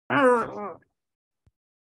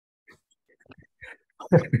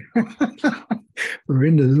We're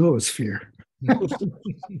into the zoosphere.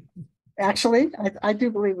 Actually, I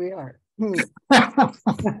do believe we are.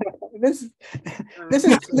 This is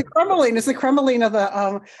the crumbling. It's the crumbling of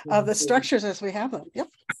the structures as we have them. Yep.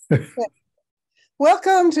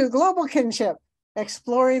 Welcome to Global Kinship,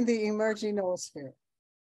 exploring the emerging noosphere.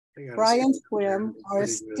 Brian Swimme, our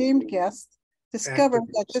esteemed guest, discovered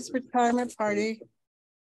that this retirement party.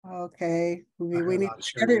 Okay, we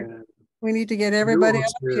need to get everybody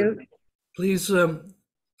on mute. Please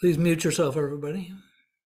mute yourself, everybody.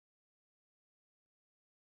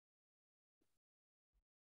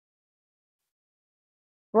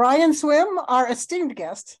 Brian Swimme, our esteemed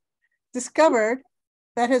guest, discovered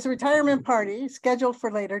that his retirement party, scheduled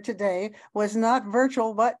for later today, was not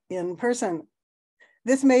virtual, but in person.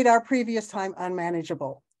 This made our previous time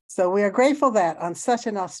unmanageable. So we are grateful that on such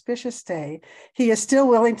an auspicious day, he is still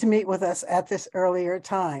willing to meet with us at this earlier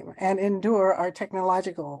time and endure our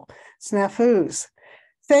technological snafus.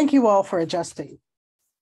 Thank you all for adjusting.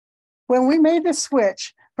 When we made the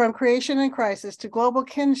switch from creation and crisis to global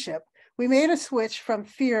kinship, we made a switch from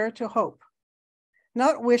fear to hope.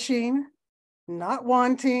 Not wishing, not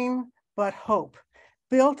wanting, but hope,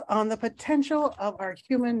 built on the potential of our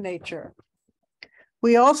human nature.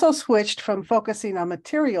 We also switched from focusing on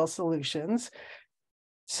material solutions,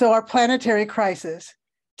 so our planetary crisis,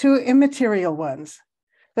 to immaterial ones,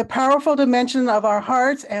 the powerful dimension of our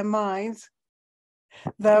hearts and minds,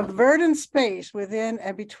 the verdant space within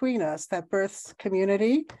and between us that births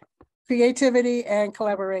community, creativity, and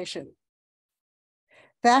collaboration.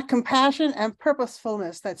 That compassion and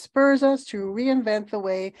purposefulness that spurs us to reinvent the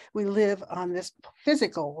way we live on this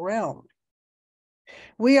physical realm.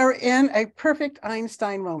 We are in a perfect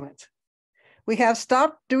Einstein moment. We have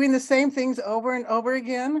stopped doing the same things over and over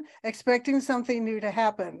again, expecting something new to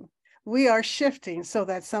happen. We are shifting so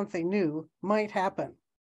that something new might happen.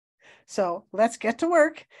 So let's get to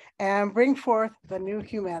work and bring forth the new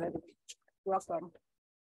humanity. Welcome.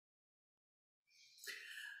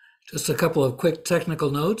 Just a couple of quick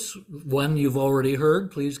technical notes. One you've already heard.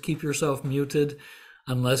 Please keep yourself muted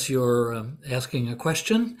unless you're asking a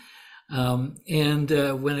question. When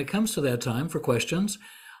it comes to that time for questions,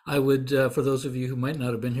 I would, for those of you who might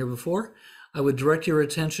not have been here before, I would direct your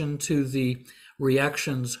attention to the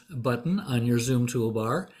reactions button on your Zoom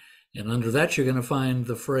toolbar. And under that, you're going to find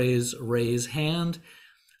the phrase raise hand.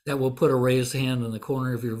 That will put a raised hand in the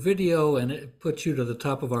corner of your video, and it puts you to the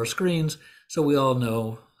top of our screens so we all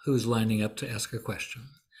know who's lining up to ask a question.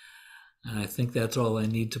 And I think that's all I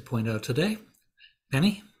need to point out today.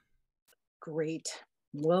 Penny? Great.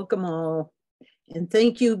 Welcome all. And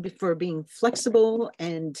thank you for being flexible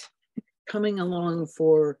and coming along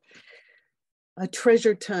for a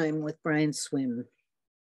treasure time with Brian Swimme.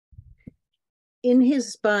 In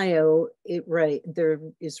his bio, there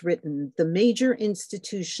is written, the major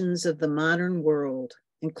institutions of the modern world,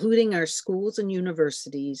 including our schools and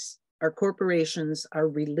universities, our corporations, our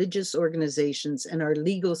religious organizations, and our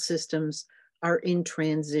legal systems are in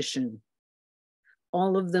transition.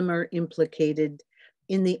 All of them are implicated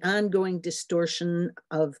in the ongoing distortion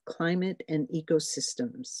of climate and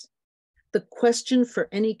ecosystems. The question for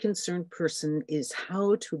any concerned person is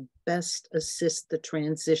how to best assist the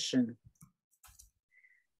transition.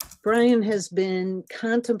 Brian has been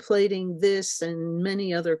contemplating this and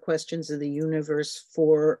many other questions of the universe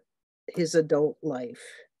for his adult life.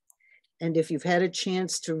 And if you've had a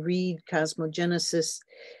chance to read Cosmogenesis,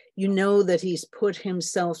 you know that he's put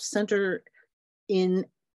himself center in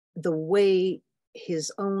the way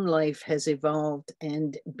his own life has evolved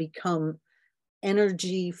and become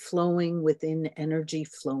energy flowing within energy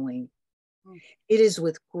flowing. It is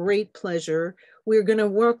with great pleasure. We're going to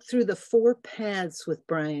work through the 4 paths with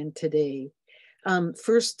Brian today.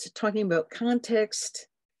 First, talking about context,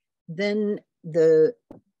 then the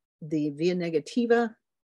via negativa,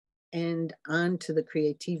 and on to the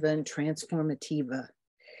creativa and transformativa.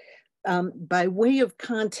 By way of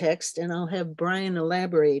context, and I'll have Brian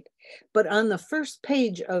elaborate, but on the first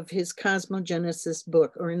page of his Cosmogenesis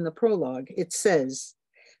book, or in the prologue, it says,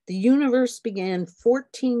 the universe began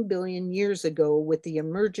 14 billion years ago with the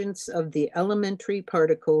emergence of the elementary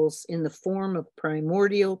particles in the form of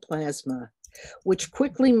primordial plasma, which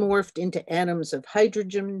quickly morphed into atoms of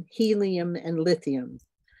hydrogen, helium, and lithium.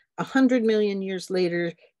 100 million years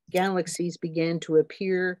later, galaxies began to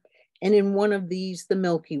appear, and in one of these, the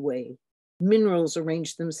Milky Way, minerals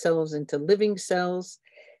arranged themselves into living cells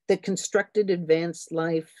that constructed advanced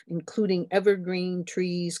life, including evergreen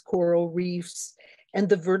trees, coral reefs, and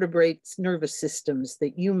the vertebrate nervous systems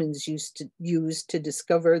that humans used to use to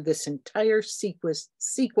discover this entire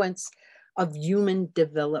sequence of human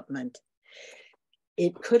development.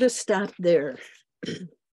 It could have stopped there,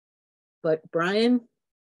 but Brian,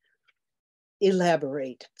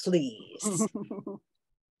 elaborate, please.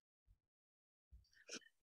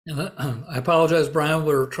 And I apologize, Brian.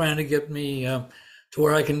 We're trying to get me to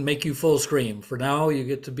where I can make you full screen. For now, you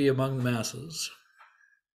get to be among the masses.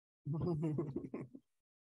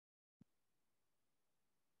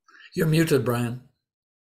 You're muted, Brian.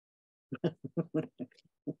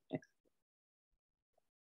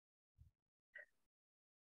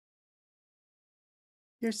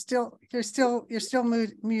 You're still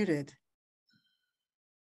muted.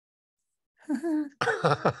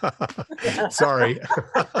 Sorry.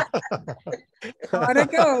 On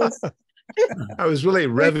it goes. I was really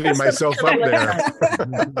revving myself up there.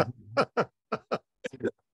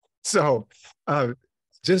 So,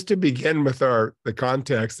 just to begin with the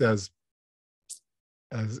context, as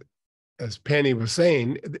Penny was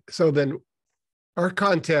saying, so then our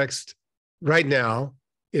context right now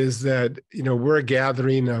is that, you know, we're a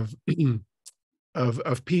gathering of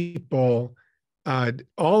people.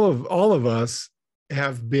 All of us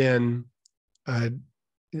have been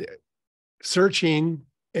searching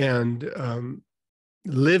and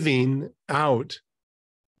living out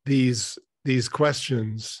these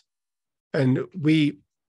questions, and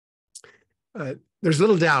there's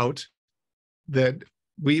little doubt that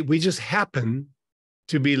we just happen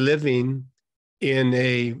to be living in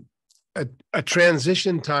a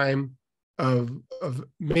transition time of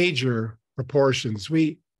major proportions.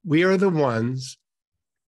 We are the ones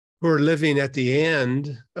who are living at the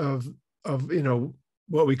end of you know,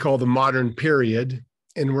 what we call the modern period,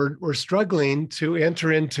 and we're struggling to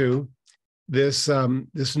enter into this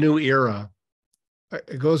new era.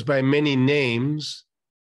 It goes by many names.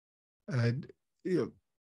 You know,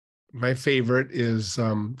 my favorite is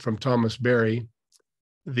from Thomas Berry,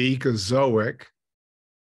 the Ecozoic.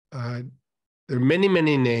 There are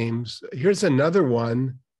many names. Here's another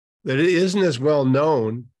one that isn't as well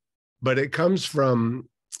known, but it comes from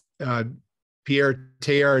Pierre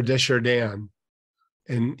Teilhard de Chardin,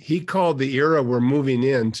 and he called the era we're moving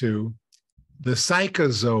into the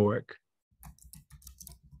Psychozoic.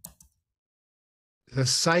 The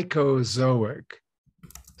Psychozoic.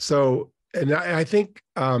 So, and I think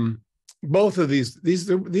both of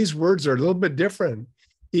these words are a little bit different.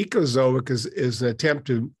 Ecozoic is an attempt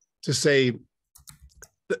to say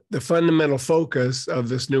the fundamental focus of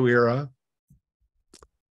this new era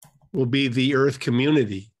will be the Earth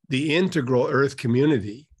community, the integral Earth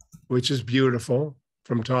community, which is beautiful,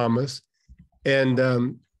 from Thomas. And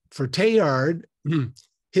for Teilhard,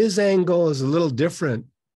 his angle is a little different.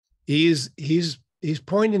 He's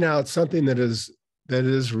pointing out something that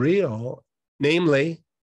is real, namely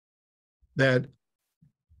that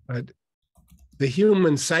the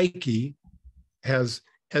human psyche has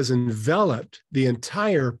enveloped the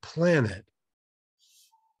entire planet.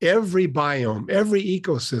 Every biome, every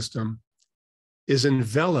ecosystem is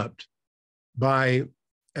enveloped by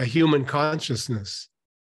a human consciousness.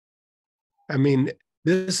 I mean,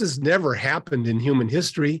 this has never happened in human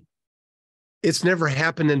history. It's never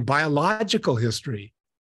happened in biological history,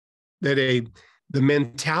 that the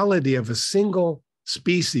mentality of a single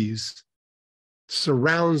species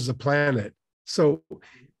surrounds the planet. So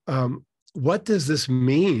what does this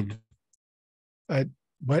mean?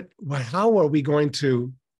 How are we going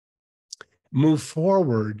to move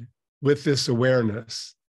forward with this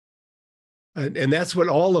awareness? And that's what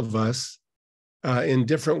all of us in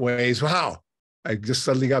different ways, wow, I just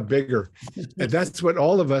suddenly got bigger. And that's what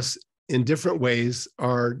all of us in different ways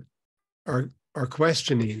are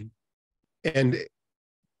questioning. And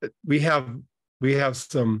we have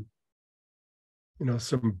some, you know,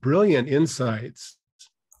 some brilliant insights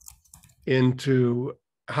into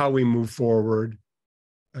how we move forward.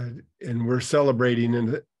 And we're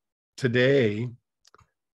celebrating today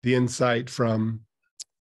the insight from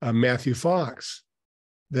Matthew Fox,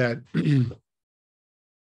 that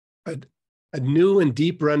a new and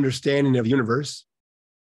deeper understanding of the universe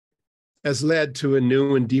has led to a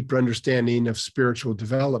new and deeper understanding of spiritual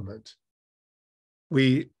development.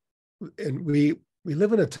 We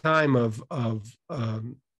live in a time of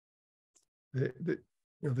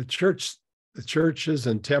the churches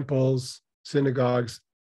and temples, synagogues.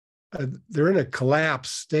 They're in a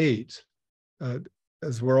collapsed state,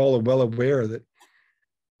 as we're all well aware that.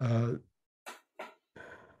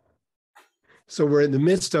 So we're in the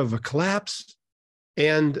midst of a collapse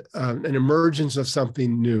and an emergence of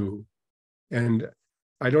something new. And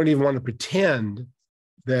I don't even want to pretend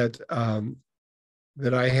that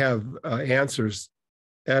I have answers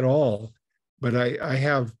at all, but I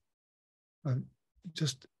have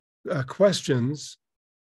just questions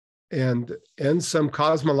and some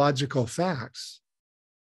cosmological facts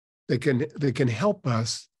that can help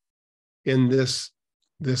us in this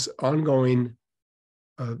ongoing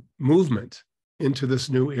movement into this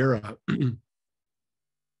new era. The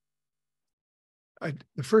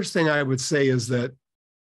first thing I would say is that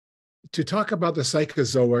to talk about the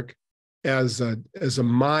Psychozoic as a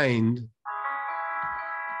mind,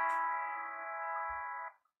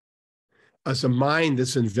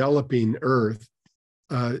 that's enveloping Earth,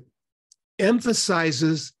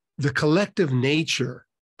 emphasizes the collective nature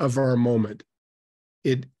of our moment.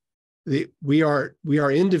 We are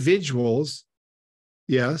individuals,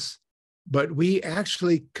 yes, but we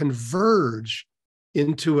actually converge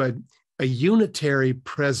into a unitary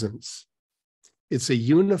presence. It's a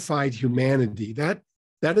unified humanity. That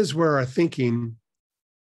is where our thinking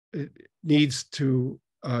needs to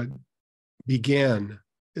begin.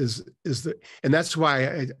 And that's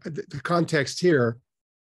why the context here,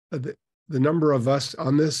 the number of us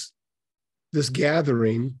on this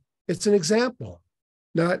gathering, it's an example.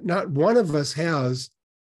 Not one of us has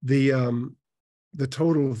the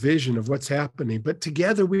total vision of what's happening, but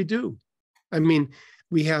together we do. I mean,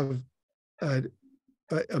 we have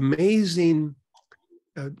amazing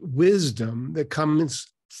wisdom that comes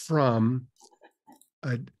from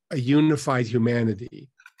a unified humanity.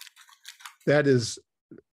 That is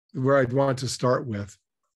where I'd want to start with.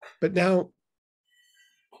 But now,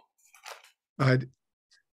 the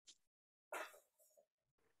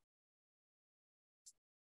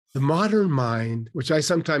modern mind, which I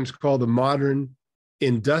sometimes call the modern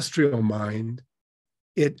industrial mind,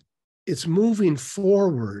 it's moving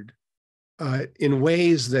forward in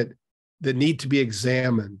ways that need to be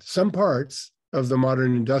examined. Some parts of the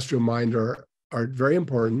modern industrial mind are very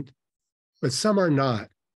important, but some are not.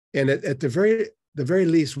 And at the very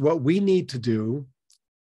least, what we need to do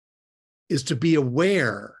is to be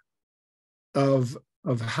aware of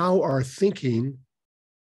how our thinking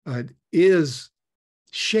is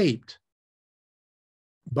shaped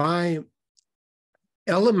by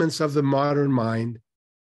elements of the modern mind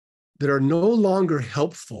that are no longer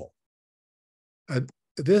helpful.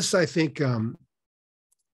 This, I think, in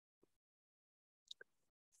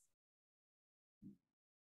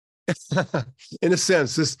a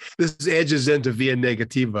sense, this edges into via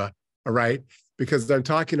negativa, all right? Because I'm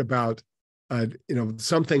talking about,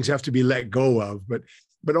 some things have to be let go of, but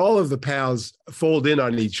all of the paths fold in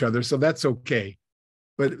on each other, so that's okay.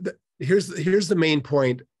 But here's the main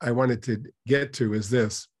point I wanted to get to is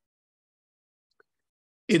this.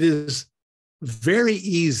 It is very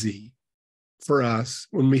easy for us,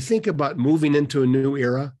 when we think about moving into a new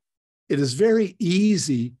era, it is very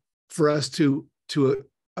easy for us to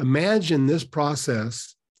imagine this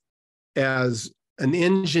process as an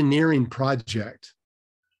engineering project,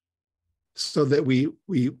 so that we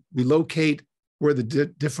locate where the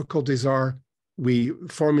difficulties are, we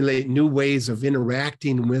formulate new ways of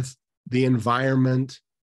interacting with the environment,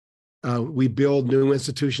 we build new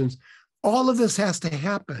institutions. All of this has to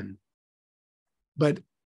happen. But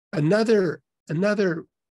another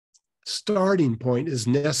starting point is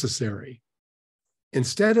necessary.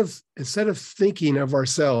 Instead of thinking of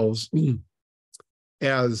ourselves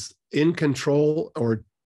as in control or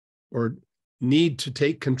need to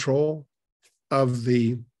take control of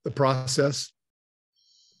the process,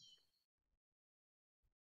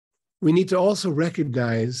 we need to also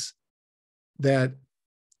recognize that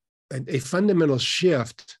a fundamental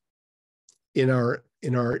shift in our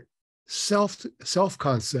self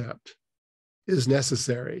concept is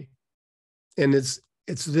necessary. And it's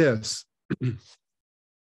this.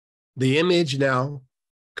 The image now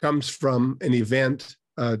comes from an event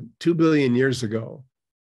 2 billion years ago.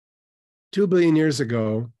 2 billion years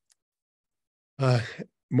ago,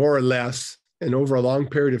 more or less, and over a long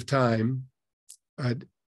period of time,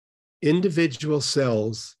 individual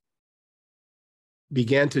cells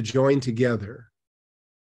began to join together.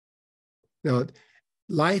 Now,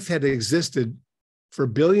 life had existed for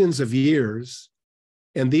billions of years,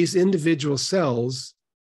 and these individual cells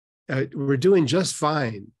were doing just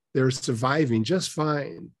fine. They were surviving just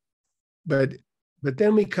fine. But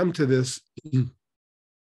then we come to this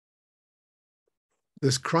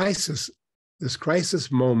crisis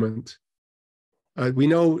moment. We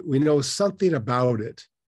know something about it.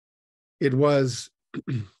 It was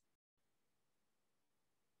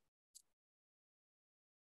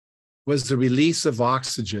the release of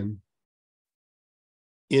oxygen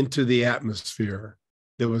into the atmosphere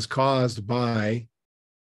that was caused by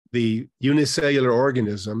the unicellular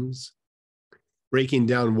organisms breaking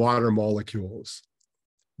down water molecules.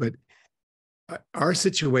 But our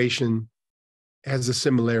situation has a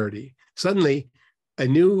similarity. Suddenly, a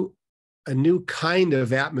new kind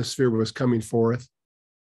of atmosphere was coming forth,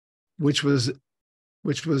 which was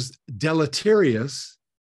deleterious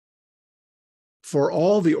for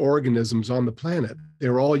all the organisms on the planet. They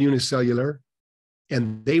were all unicellular,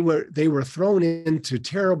 and they were thrown into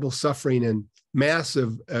terrible suffering and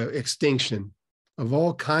massive extinction of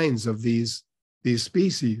all kinds of these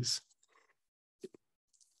species.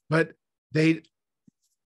 But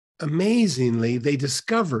amazingly, they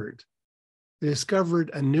discovered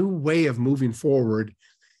a new way of moving forward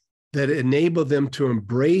that enabled them to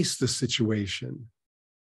embrace the situation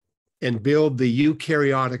and build the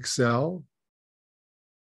eukaryotic cell.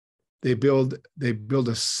 They build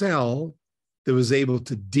a cell that was able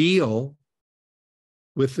to deal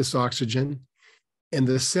with this oxygen, and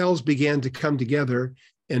the cells began to come together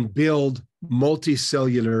and build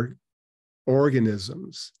multicellular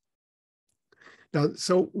organisms. Now,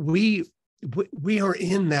 so we are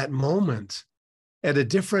in that moment at a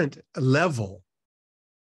different level.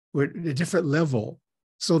 We're at a different level,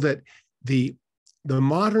 so that the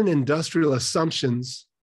modern industrial assumptions,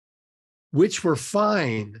 which were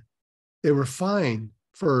fine, they were fine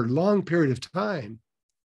for a long period of time,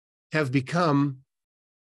 have become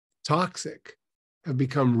toxic, have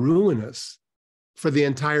become ruinous for the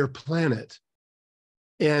entire planet.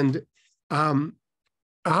 And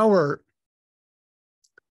our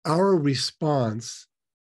response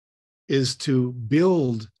is to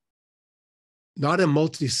build not a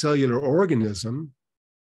multicellular organism,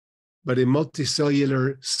 but a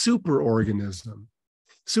multicellular superorganism.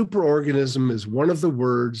 Superorganism is one of the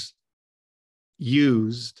words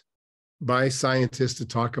used by scientists to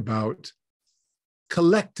talk about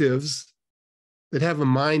collectives that have a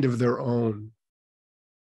mind of their own.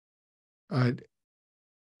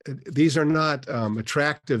 These are not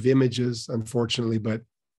attractive images, unfortunately, but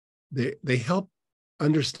they help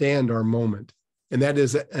understand our moment. And that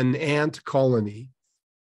is an ant colony.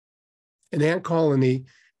 An ant colony,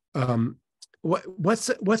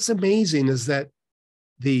 what's amazing is that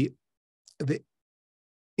the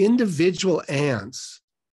individual ants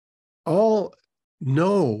all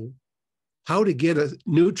know how to get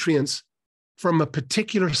nutrients from a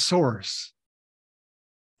particular source.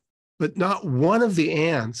 But not one of the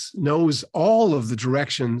ants knows all of the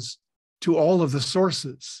directions to all of the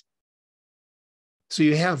sources. So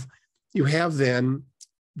you have then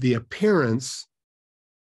the appearance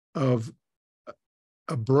of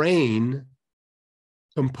a brain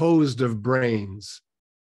composed of brains.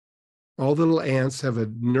 All little ants have a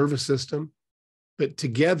nervous system, but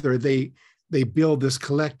together they build this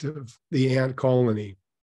collective, the ant colony.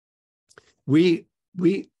 We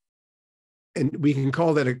can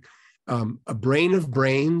call that a brain of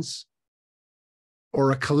brains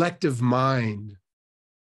or a collective mind.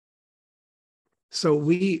 So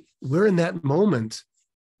we're in that moment.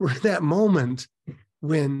 We're in that moment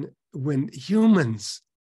when humans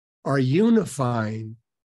are unifying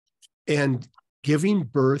and giving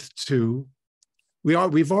birth to.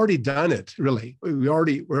 We've already done it. Really, we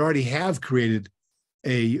already have created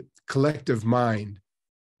a collective mind,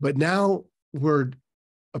 but now we're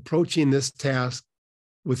approaching this task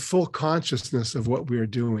with full consciousness of what we are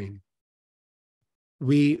doing.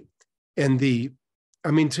 To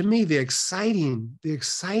me, the exciting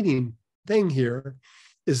thing here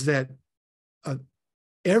is that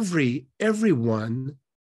everyone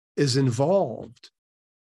is involved.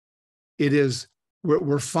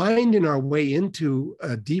 We're finding our way into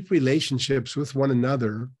deep relationships with one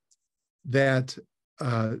another that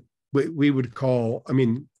we would call,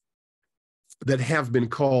 that have been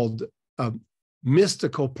called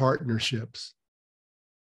mystical partnerships,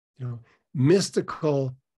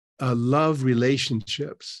 mystical love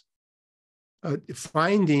relationships,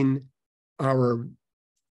 finding our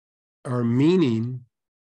meaning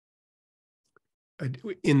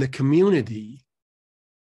in the community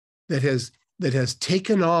that has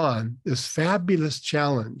taken on this fabulous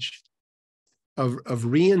challenge of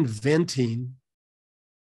reinventing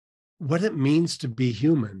what it means to be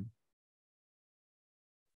human.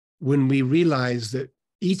 When we realize that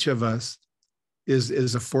each of us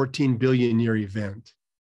is a 14 billion year event.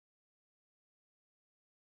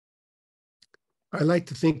 I like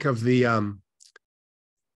to think of this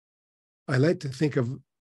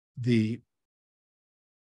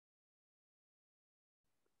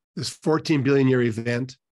 14 billion year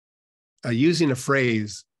event using a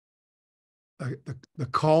phrase, the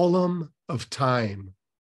column of time.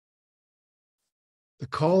 The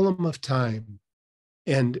column of time.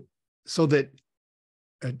 And so that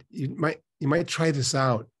you might try this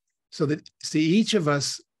out so that, see, each of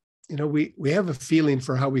us, we have a feeling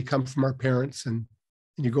for how we come from our parents, and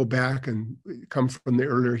you go back and come from the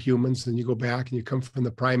earlier humans, and you go back and you come from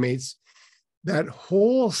the primates. That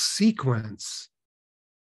whole sequence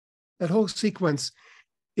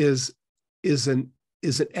is an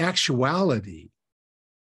actuality,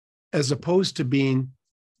 as opposed to being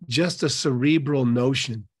just a cerebral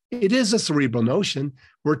notion. It is a cerebral notion.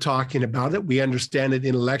 We're talking about it. We understand it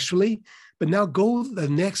intellectually, but now go the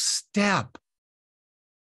next step.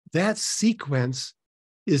 That sequence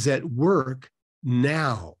is at work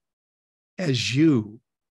now as you.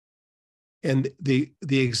 And the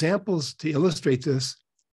examples to illustrate this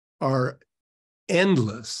are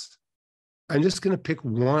endless. I'm just going to pick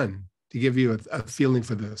one to give you a feeling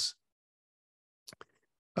for this.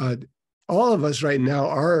 All of us right now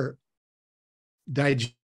are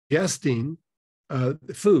digesting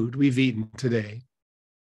the food we've eaten today.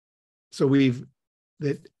 So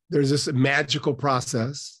there's this magical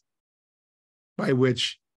process by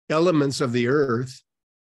which elements of the earth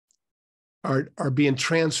are being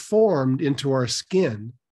transformed into our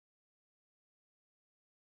skin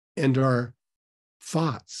and our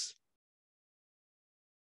thoughts.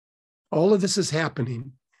 All of this is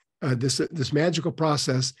happening, this magical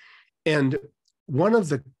process. And one of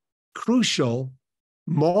the crucial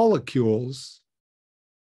molecules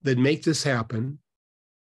that make this happen,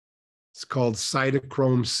 it's called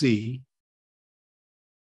cytochrome C.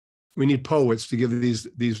 We need poets to give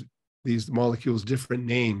these molecules different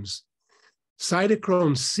names.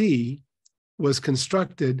 Cytochrome C was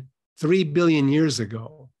constructed 3 billion years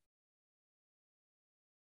ago.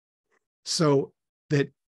 So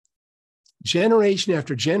that generation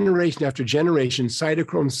after generation after generation,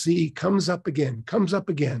 cytochrome C comes up again.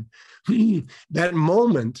 That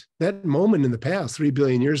moment in the past, 3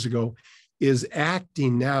 billion years ago, is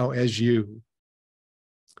acting now as you.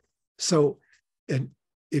 So, and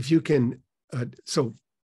if you can, so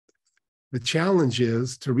the challenge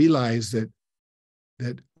is to realize that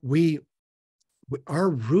our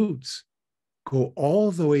roots go all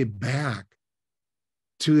the way back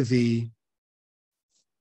to the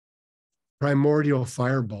primordial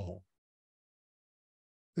fireball.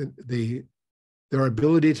 Their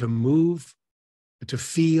ability to move, to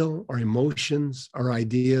feel, our emotions, our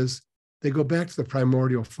ideas, they go back to the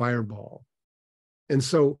primordial fireball. And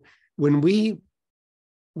so when we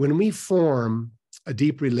form a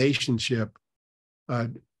deep relationship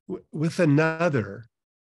with another,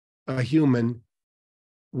 a human,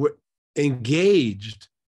 engaged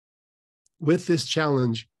with this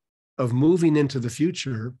challenge of moving into the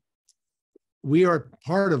future, we are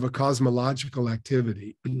part of a cosmological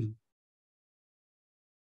activity.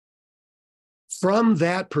 From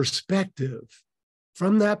that perspective,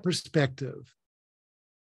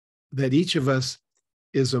 that each of us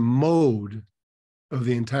is a mode of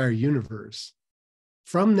the entire universe,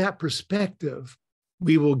 from that perspective,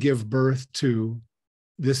 we will give birth to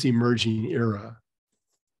this emerging era.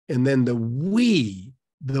 And then the we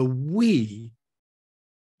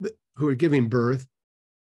who are giving birth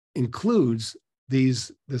includes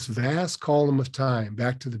this vast column of time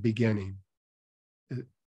back to the beginning.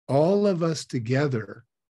 All of us together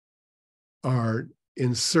are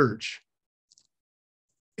in search.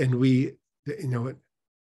 And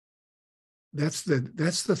that's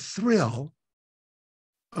the thrill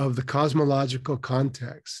of the cosmological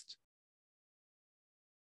context.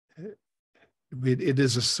 It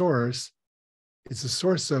is a source. It's a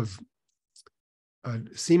source of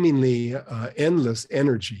seemingly endless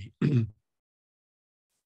energy.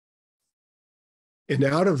 And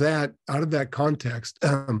out of that context,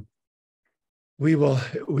 we will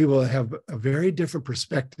have a very different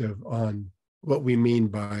perspective on what we mean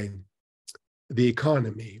by the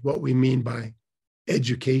economy, what we mean by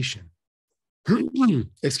education.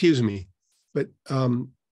 Excuse me, but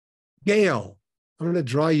Gail, I'm going to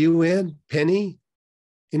draw you in. Penny,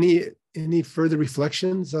 any further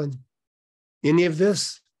reflections on any of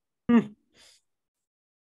this?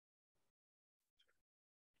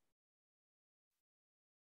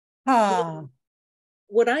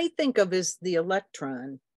 What I think of is the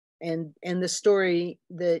electron and the story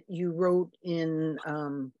that you wrote in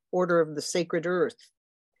Order of the Sacred Earth,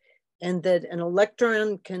 and that an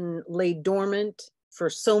electron can lay dormant for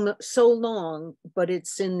so long, but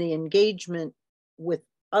it's in the engagement with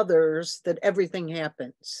others that everything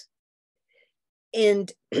happens.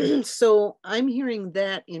 And so I'm hearing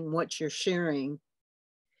that in what you're sharing.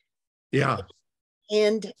 Yeah.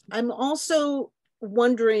 And I'm also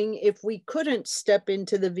wondering if we couldn't step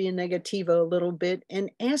into the via negativa a little bit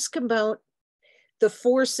and ask about the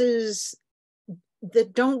forces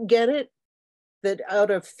that don't get it that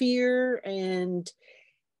out of fear and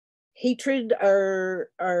hatred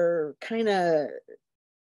are kind of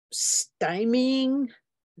stymieing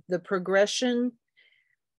the progression.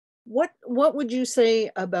 What would you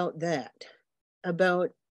say about that? About,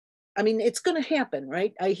 I mean, it's going to happen,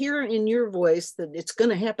 right? I hear in your voice that it's going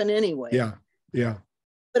to happen anyway. Yeah, yeah.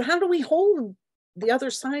 But how do we hold the other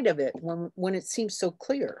side of it when it seems so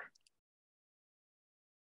clear?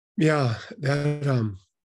 Yeah, that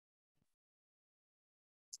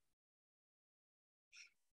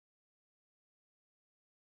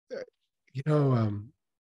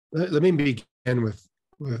let me begin with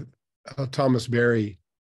how Thomas Berry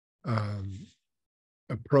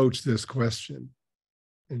approached this question,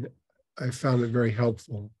 and I found it very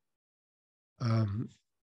helpful.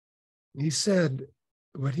 He said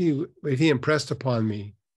what he impressed upon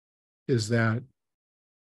me is that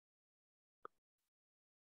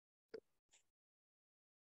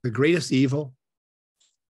the greatest evil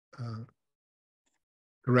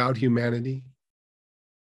throughout humanity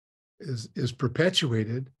is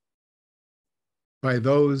perpetuated by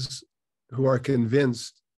those who are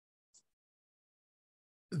convinced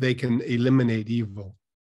they can eliminate evil.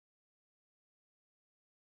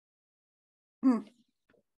 And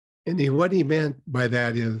what he meant by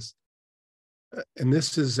that is, and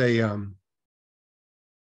this is a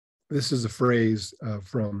phrase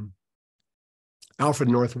from Alfred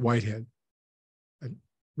North Whitehead,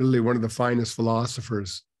 really one of the finest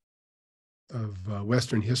philosophers of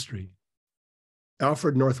Western history.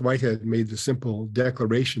 Alfred North Whitehead made the simple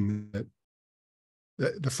declaration that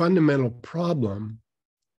the fundamental problem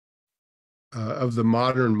of the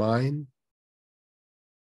modern mind.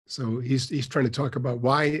 So he's trying to talk about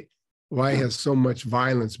why has so much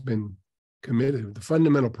violence been committed. The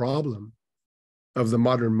fundamental problem of the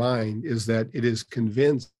modern mind is that it is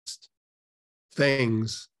convinced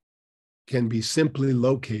things can be simply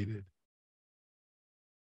located.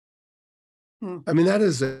 I mean,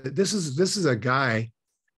 this is a guy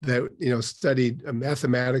that studied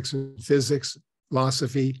mathematics and physics,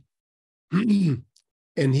 philosophy, and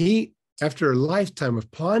he, after a lifetime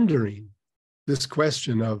of pondering this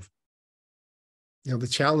question of the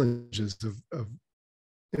challenges of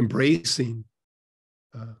embracing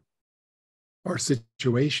our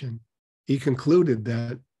situation, he concluded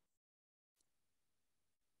that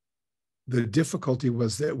the difficulty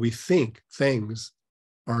was that we think things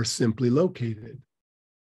are simply located.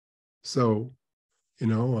 So,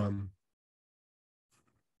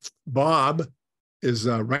 Bob is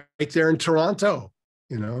right there in Toronto.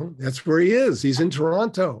 That's where he is. He's in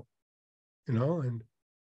Toronto. And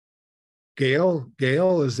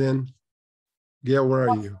Gail is in. Gail, where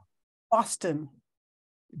are you? Boston.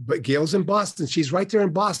 But Gail's in Boston. She's right there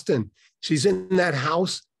in Boston. She's in that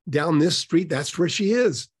house down this street. That's where she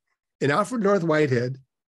is. And Alfred North Whitehead,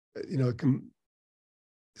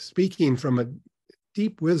 speaking from a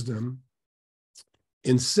deep wisdom,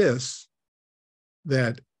 insists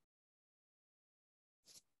that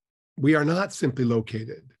we are not simply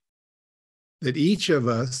located, that each of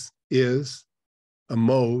us is a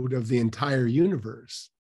mode of the entire universe,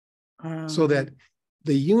 so that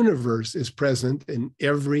the universe is present in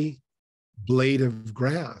every blade of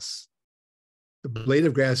grass. The blade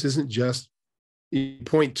of grass isn't just, you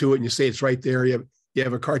point to it and you say it's right there. You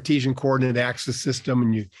have a Cartesian coordinate axis system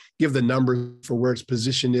and you give the number for where its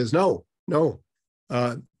position is. No,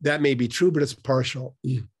 that may be true, but it's partial.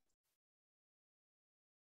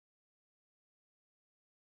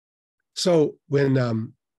 So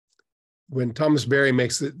when Thomas Berry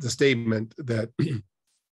makes the statement that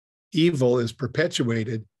evil is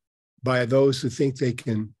perpetuated by those who think they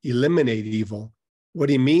can eliminate evil, what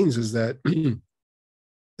he means is that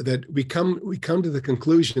that we come to the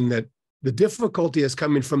conclusion that the difficulty is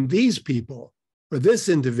coming from these people or this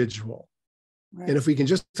individual. Right. And if we can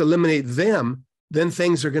just eliminate them, then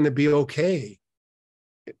things are going to be okay.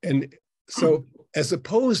 And so as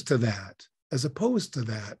opposed to that,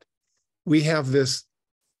 we have this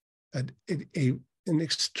an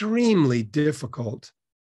extremely difficult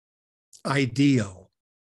ideal,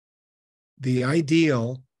 the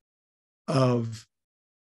ideal of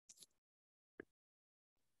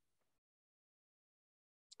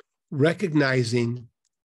recognizing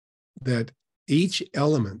that each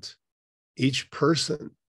element, each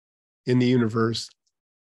person in the universe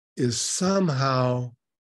is somehow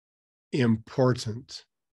important,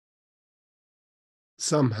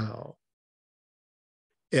 somehow,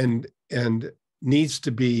 and needs to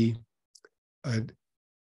be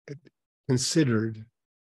considered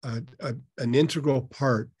an integral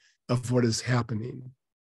part of what is happening.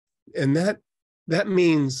 And that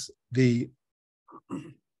means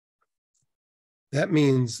that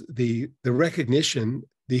means the recognition,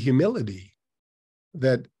 the humility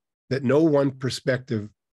that no one perspective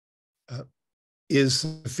is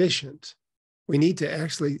sufficient. We need to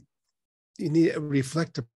actually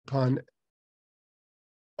reflect upon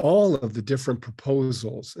all of the different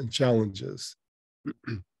proposals and challenges.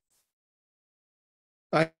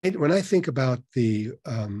 When I think about the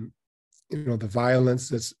the violence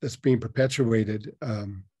that's being perpetuated,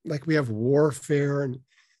 like we have warfare and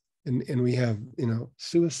we have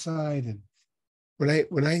suicide, and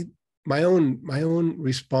when I my own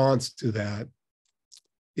response to that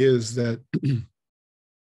is that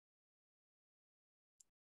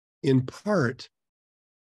in part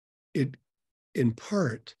it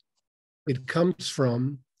comes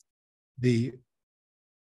from the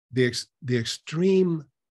extreme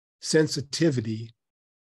sensitivity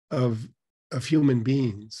of human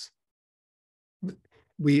beings.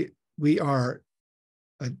 We are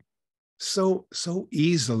so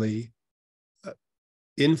easily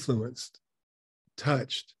influenced,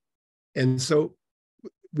 touched, and so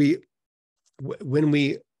when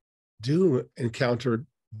we do encounter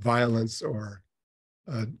violence or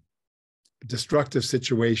destructive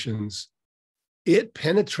situations, it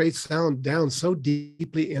penetrates down so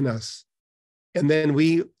deeply in us, and then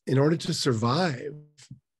in order to survive,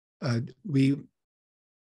 we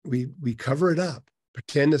cover it up,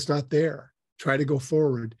 pretend it's not there, try to go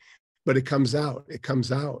forward, but it comes out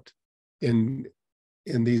in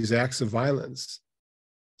these acts of violence.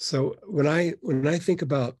 So when I think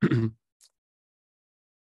about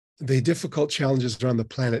the difficult challenges around the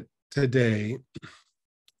planet today,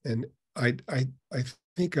 and I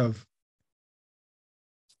think of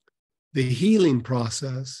the healing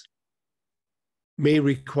process may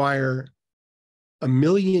require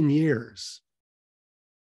 1,000,000 years,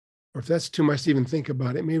 or if that's too much to even think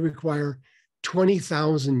about, it may require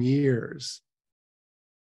 20,000 years,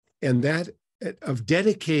 and that of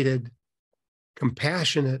dedicated,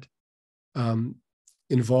 compassionate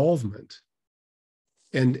involvement,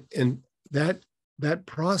 and that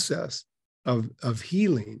process of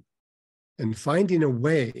healing and finding a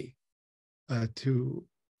way to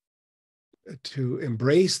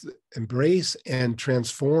embrace and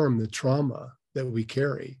transform the trauma that we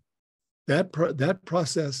carry. That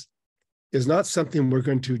process is not something we're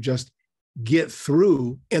going to just get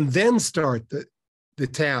through and then start the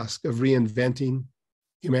task of reinventing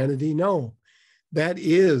humanity. No, that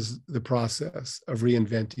is the process of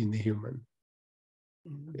reinventing the human,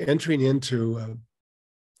 entering into a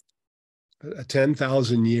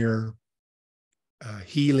 10,000-year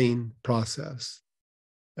healing process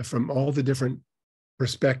from all the different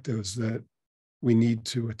perspectives that we need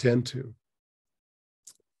to attend to.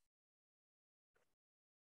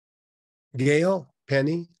 Gail,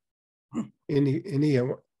 Penny, any?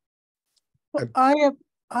 Well, I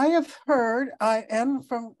have heard, and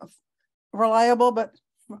from a reliable but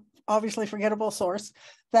obviously forgettable source,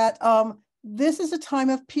 that this is a time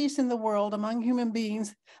of peace in the world among human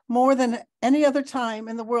beings more than any other time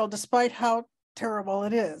in the world, despite how terrible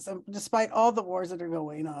it is, and despite all the wars that are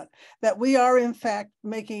going on, that we are in fact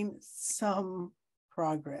making some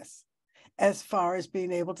progress as far as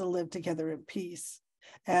being able to live together in peace.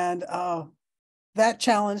 And that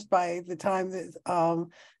challenged by the time that it's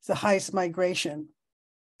the highest migration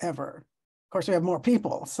ever. Of course, we have more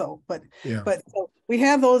people, so but so we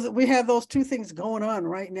have those two things going on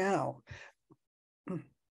right now. And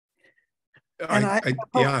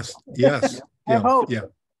yes. I hope. Yeah.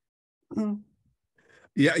 Mm-hmm.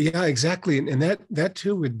 Yeah, exactly. And that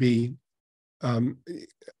too would be,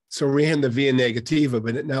 so we had the via negativa,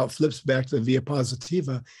 but now it flips back to the via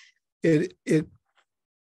positiva.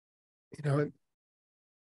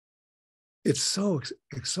 It's so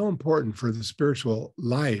important for the spiritual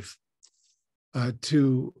life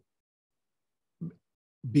to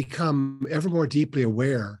become ever more deeply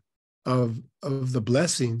aware of the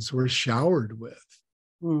blessings we're showered with.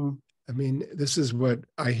 Mm. I mean, this is what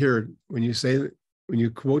I hear when you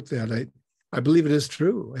quote that. I believe it is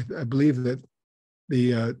true. I believe that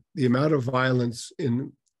the amount of violence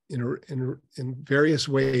in various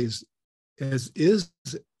ways is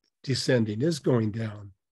descending, is going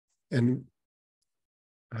down, and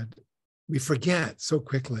we forget so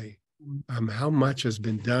quickly how much has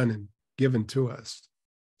been done and given to us.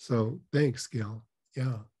 So thanks, Gil.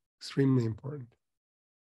 Yeah, extremely important.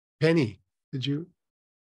 Penny, did you?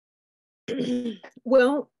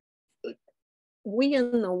 Well, we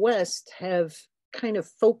in the West have kind of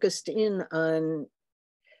focused in on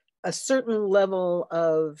a certain level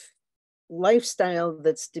of lifestyle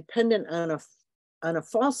that's dependent on a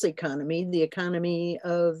false economy, the economy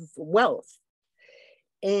of wealth.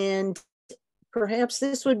 And Perhaps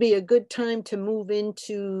this would be a good time to move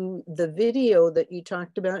into the video that you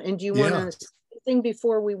talked about. And do you want to say anything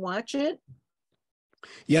before we watch it?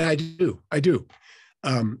 Yeah, I do.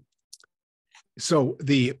 So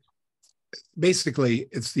basically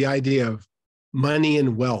it's the idea of money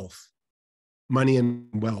and wealth. The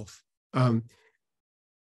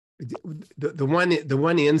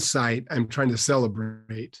one insight I'm trying to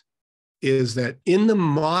celebrate is that in the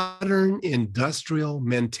modern industrial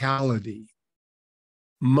mentality,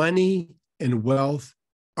 money and wealth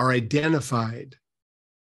are identified.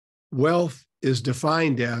 Wealth is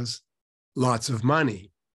defined as lots of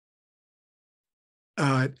money.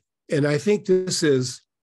 And I think this is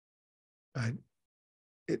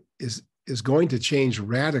going to change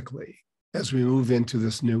radically as we move into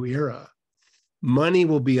this new era. Money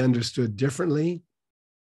will be understood differently,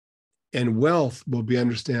 and wealth will be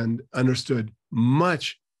understood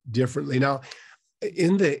much differently. Now,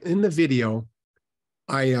 in the video,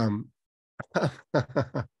 I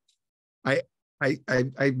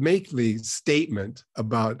make the statement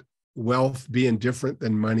about wealth being different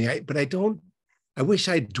than money, but I wish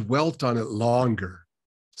I dwelt on it longer.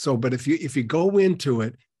 So, but if you go into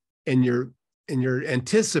it and you're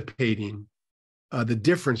anticipating the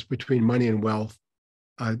difference between money and wealth,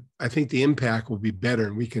 I think the impact will be better,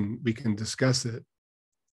 and we can discuss it.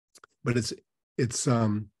 But it's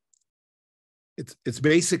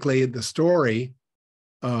basically the story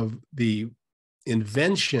of the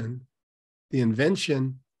invention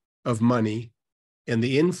of money and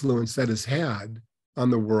the influence that has had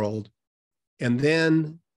on the world, and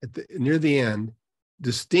then near the end,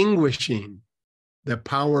 distinguishing the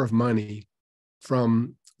power of money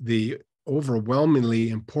from the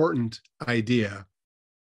overwhelmingly important idea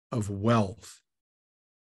of wealth.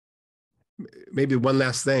 Maybe one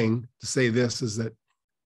last thing to say this is that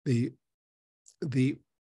the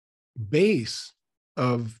base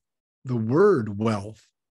of the word wealth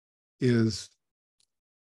is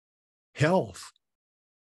health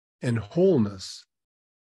and wholeness,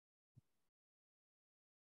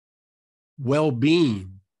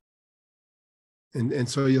 well-being. And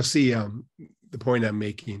so you'll see the point I'm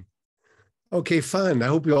making. Okay, fun. I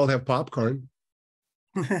hope you all have popcorn.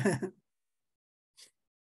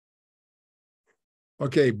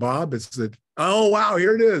 Okay, Bob, oh, wow,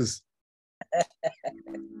 here it is.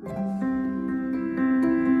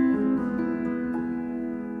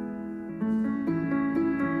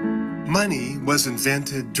 Money was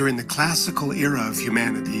invented during the classical era of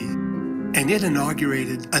humanity, and it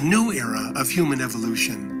inaugurated a new era of human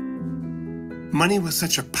evolution. Money was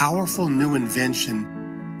such a powerful new invention,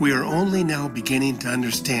 we are only now beginning to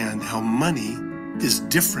understand how money is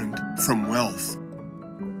different from wealth.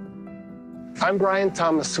 I'm Brian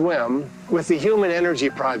Thomas Swimme with the Human Energy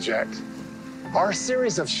Project. Our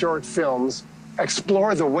series of short films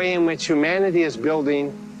explore the way in which humanity is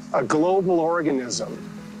building a global organism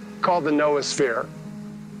called the noosphere.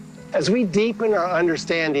 As we deepen our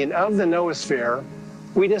understanding of the noosphere,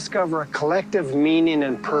 we discover a collective meaning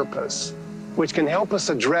and purpose, which can help us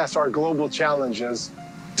address our global challenges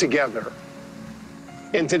together.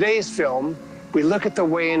 In today's film, we look at the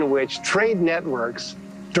way in which trade networks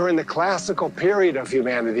during the classical period of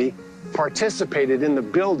humanity participated in the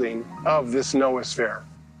building of this noosphere.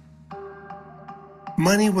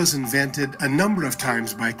 Money was invented a number of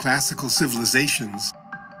times by classical civilizations.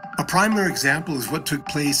 A primary example is what took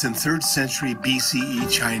place in 3rd century BCE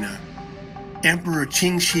China. Emperor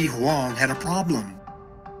Qin Shi Huang had a problem.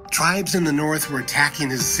 Tribes in the north were attacking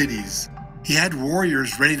his cities. He had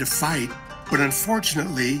warriors ready to fight, but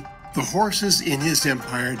unfortunately, the horses in his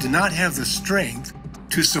empire did not have the strength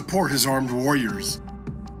to support his armed warriors.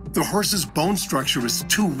 The horse's bone structure was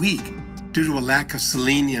too weak due to a lack of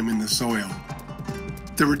selenium in the soil.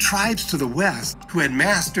 There were tribes to the west who had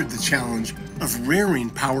mastered the challenge of rearing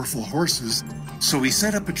powerful horses, so he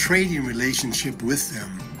set up a trading relationship with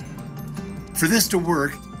them. For this to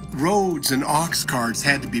work, roads and ox carts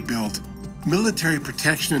had to be built. Military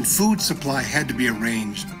protection and food supply had to be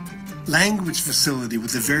arranged. Language facility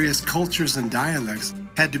with the various cultures and dialects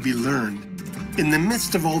had to be learned. In the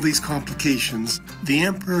midst of all these complications, the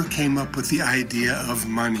emperor came up with the idea of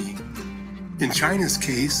money. In China's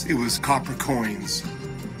case, it was copper coins.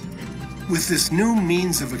 With this new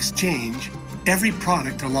means of exchange, every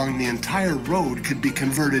product along the entire road could be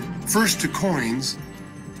converted first to coins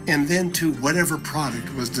and then to whatever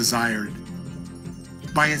product was desired.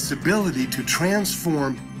 By its ability to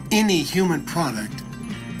transform any human product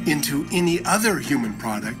into any other human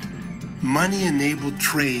product, money enabled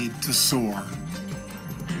trade to soar.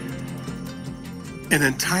 An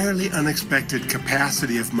entirely unexpected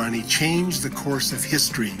capacity of money changed the course of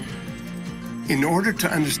history. In order to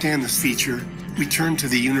understand this feature, we turn to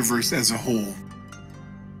the universe as a whole.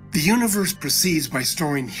 The universe proceeds by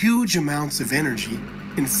storing huge amounts of energy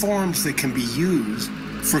in forms that can be used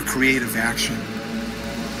for creative action.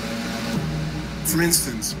 For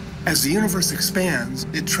instance, as the universe expands,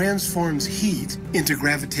 it transforms heat into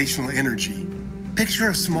gravitational energy.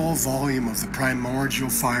 Picture a small volume of the primordial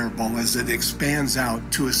fireball as it expands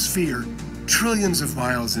out to a sphere trillions of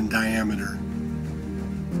miles in diameter.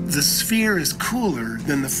 The sphere is cooler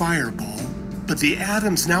than the fireball, but the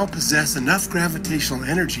atoms now possess enough gravitational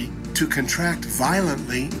energy to contract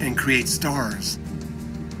violently and create stars.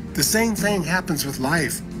 The same thing happens with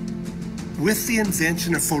life. With the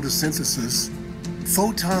invention of photosynthesis,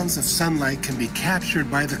 photons of sunlight can be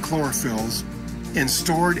captured by the chlorophylls and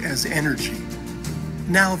stored as energy.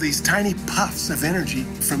 Now these tiny puffs of energy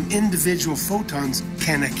from individual photons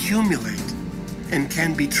can accumulate and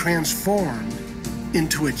can be transformed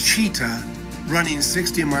into a cheetah running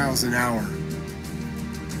 60 miles an hour.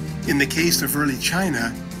 In the case of early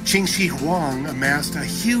China, Qin Shi Huang amassed a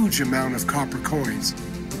huge amount of copper coins,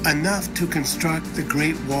 enough to construct the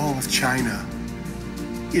Great Wall of China.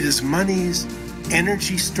 It is money's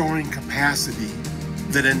energy storing capacity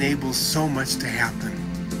that enables so much to happen.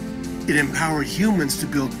 It empowered humans to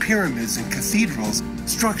build pyramids and cathedrals,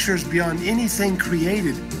 structures beyond anything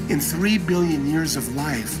created in 3 billion years of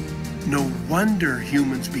life. No wonder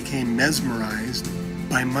humans became mesmerized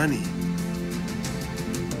by money.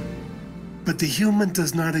 But the human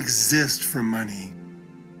does not exist for money.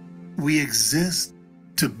 We exist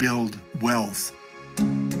to build wealth.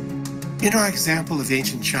 In our example of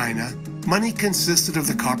ancient China, money consisted of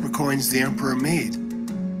the copper coins the emperor made.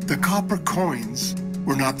 The copper coins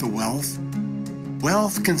were not the wealth.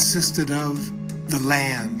 Wealth consisted of the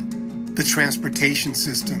land, the transportation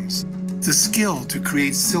systems, the skill to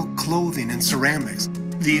create silk clothing and ceramics,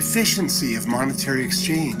 the efficiency of monetary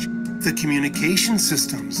exchange, the communication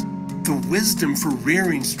systems, the wisdom for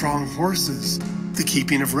rearing strong horses, the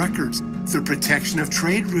keeping of records, the protection of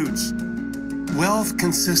trade routes. Wealth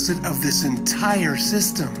consisted of this entire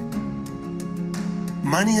system.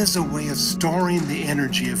 Money is a way of storing the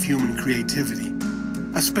energy of human creativity,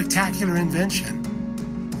 a spectacular invention.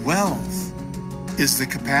 Wealth is the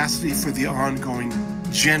capacity for the ongoing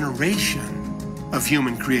generation of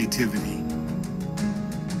human creativity.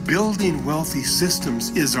 Building wealthy systems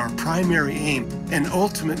is our primary aim and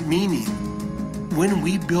ultimate meaning. When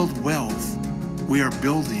we build wealth, we are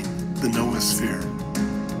building the noosphere.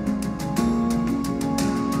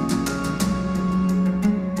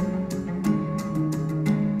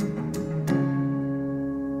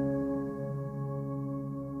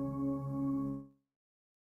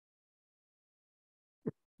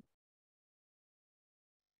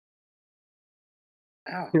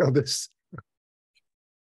 You know, this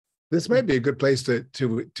might be a good place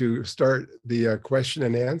to start the question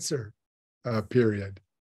and answer period.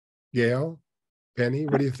 Gail, Penny,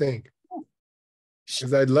 what do you think?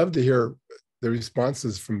 Because I'd love to hear the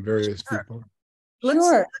responses from various people.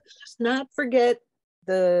 Let's just not forget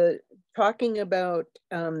the talking about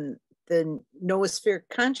the noosphere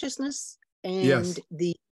consciousness and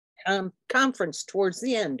the conference towards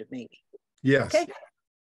the end, maybe. Yes. Okay.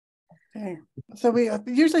 So we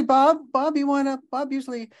usually Bob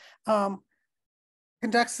usually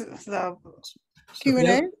conducts the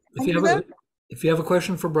Q&A. If you have a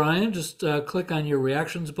question for Brian, just click on your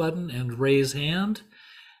reactions button and raise hand,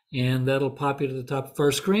 and that'll pop you to the top of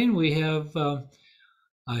our screen. We have,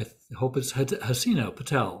 I hope it's Hasina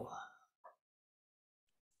Patel.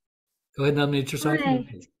 Go ahead and unmute yourself. Hi.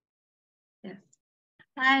 Yes.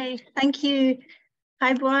 Hi, thank you.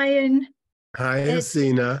 Hi, Brian. Hi,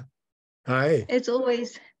 Hasina. Hi. It's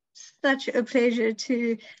always such a pleasure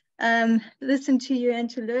to listen to you and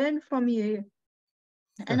to learn from you.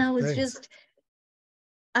 And I was just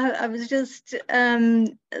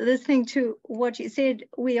listening to what you said.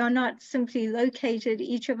 We are not simply located,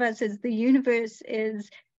 each of us as the universe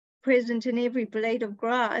is present in every blade of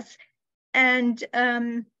grass. And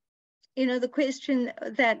you know, the question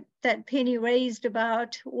that Penny raised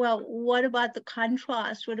about, well, what about the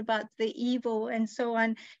contrast? What about the evil and so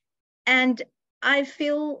on? And I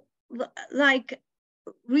feel like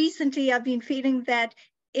recently I've been feeling that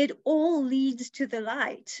it all leads to the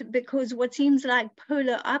light, because what seems like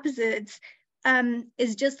polar opposites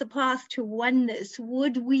is just the path to oneness.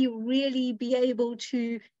 Would we really be able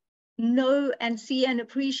to know and see and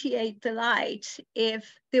appreciate the light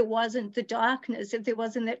if there wasn't the darkness, if there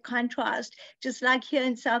wasn't that contrast? Just like here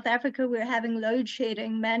in South Africa, we're having load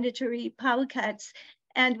shedding, mandatory power cuts.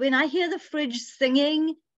 And when I hear the fridge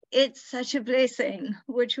singing, it's such a blessing,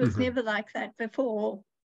 which was never like that before.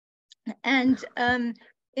 And,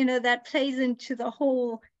 that plays into the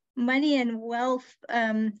whole money and wealth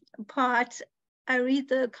part. I read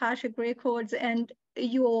the Akashic records, and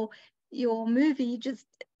your movie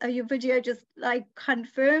your video just like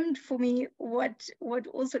confirmed for me what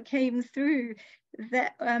also came through,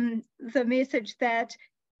 that the message that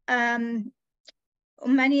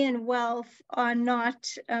money and wealth are not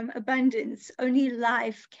abundance. Only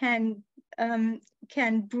life can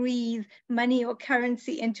breathe money or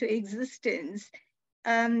currency into existence.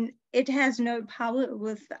 It has no power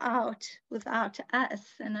without us.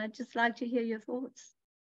 And I'd just like to hear your thoughts.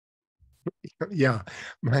 Yeah,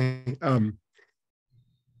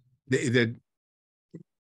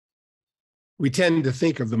 we tend to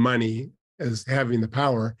think of the money as having the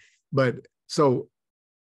power, but so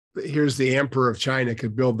here's the emperor of China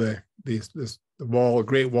could build the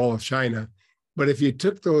Great Wall of China, but if you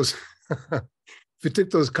took those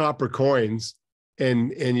copper coins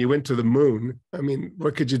and you went to the moon, I mean,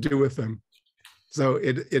 what could you do with them? So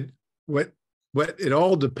it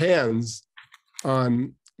all depends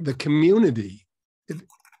on the community.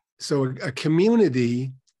 So a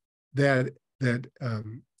community that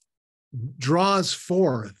draws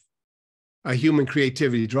forth a human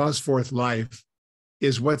creativity, draws forth life,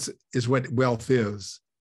 is what wealth is.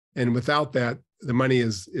 And without that, the money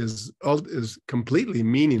is completely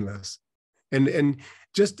meaningless. And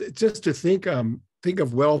just to think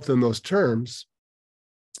of wealth in those terms,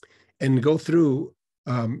 and go through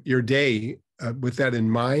your day with that in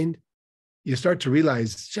mind, you start to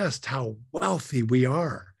realize just how wealthy we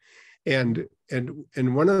are. And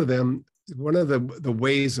one of the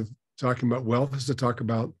ways of talking about wealth is to talk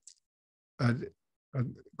about a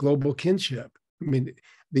global kinship. I mean,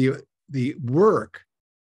 the work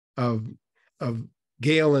of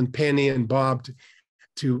Gail and Penny and Bob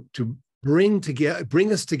to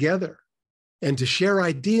bring us together and to share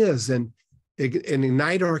ideas and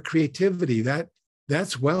ignite our creativity.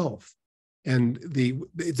 That's wealth, and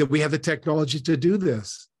that we have the technology to do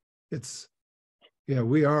this.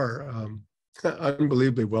 We are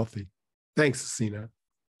unbelievably wealthy. Thanks, Sina.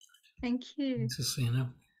 Thank you. Thanks,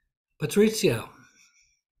 Sina. Patricia.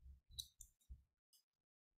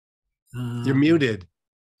 You're muted.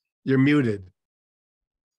 You're muted.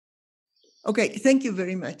 Okay, thank you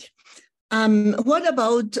very much. What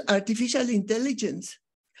about artificial intelligence?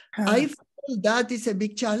 I feel that is a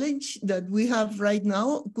big challenge that we have right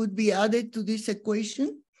now, could be added to this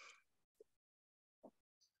equation.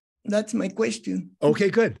 That's my question. Okay,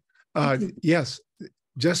 good. Yes,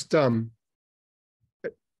 just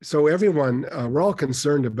so everyone, we're all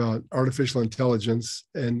concerned about artificial intelligence,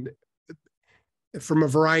 and from a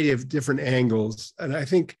variety of different angles. And I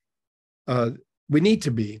think we need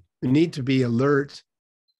to be alert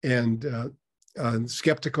and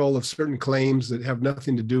skeptical of certain claims that have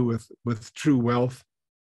nothing to do with true wealth.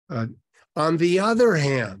 On the other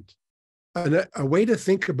hand, a way to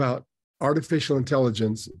think about artificial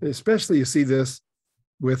intelligence, especially you see this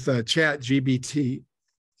with ChatGPT,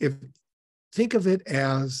 think of it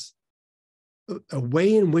as a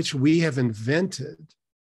way in which we have invented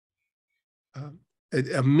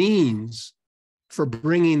a means for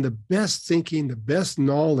bringing the best thinking, the best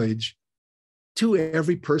knowledge to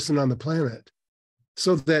every person on the planet,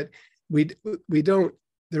 so that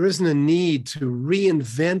there isn't a need to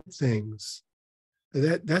reinvent things.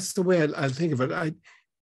 That's the way I think of it.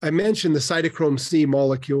 I mentioned the cytochrome C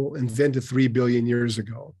molecule invented 3 billion years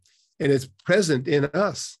ago, and it's present in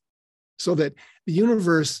us. So that the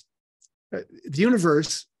universe,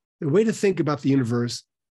 the way to think about the universe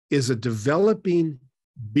is a developing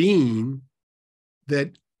being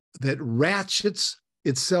that ratchets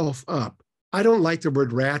itself up. I don't like the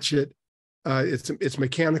word ratchet. It's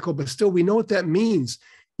mechanical, but still we know what that means.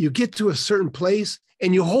 You get to a certain place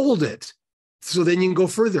and you hold it. So then you can go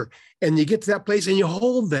further, and you get to that place and you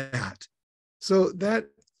hold that. So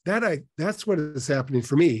that's what is happening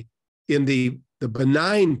for me in the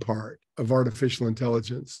benign part of artificial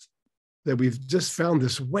intelligence, that we've just found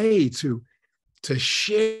this way to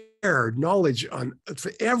share knowledge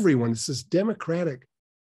for everyone. It's this democratic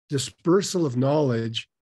dispersal of knowledge,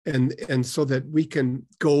 and so that we can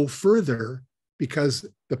go further because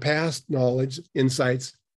the past knowledge,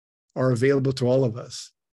 insights are available to all of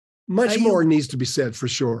us. Much more needs to be said for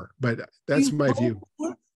sure, but that's my view.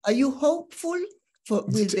 Are you hopeful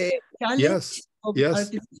with the challenge of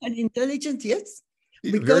artificial intelligence? Yes.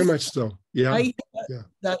 Because very much so. Yeah.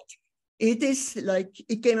 That it is like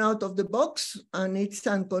it came out of the box and it's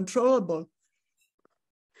uncontrollable.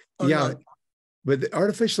 Yeah. But the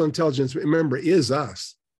artificial intelligence, remember, is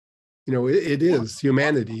us. It is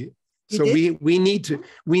humanity. So we need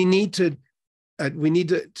to we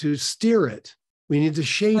need to steer it. We need to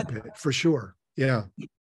shape it for sure. Yeah.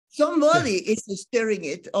 Somebody is steering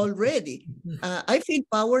it already. I feel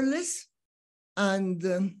powerless,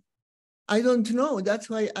 and I don't know. That's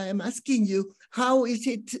why I am asking you, how is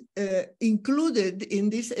it included in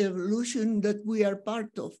this evolution that we are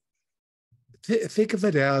part of? Think of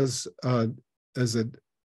it as the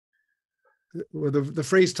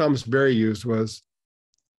phrase Thomas Berry used was,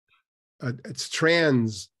 it's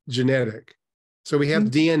transgenetic. So we have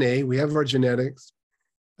DNA, we have our genetics.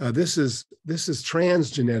 This is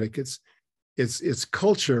transgenetic. It's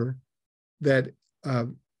culture that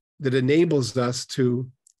enables us to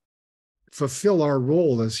fulfill our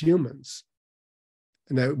role as humans.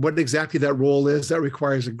 And what exactly that role is, that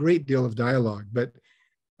requires a great deal of dialogue. But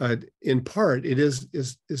in part, it is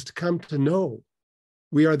to come to know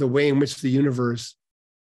we are the way in which the universe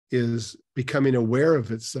is becoming aware of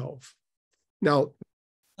itself. Now,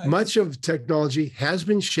 much of technology has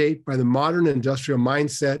been shaped by the modern industrial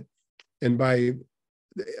mindset, and by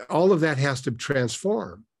all of that has to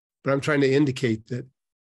transform. But I'm trying to indicate that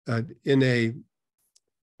in an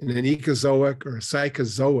ecozoic or a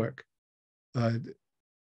psychozoic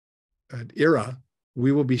era,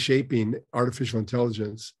 we will be shaping artificial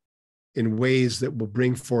intelligence in ways that will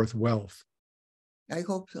bring forth wealth. I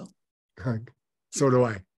hope so. So do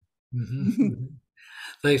I. Mm-hmm.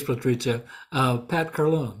 Thanks, Patricia. Pat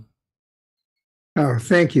Carlone. Oh,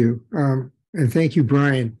 thank you. And thank you,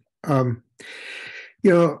 Brian. From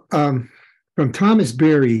Thomas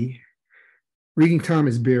Berry, reading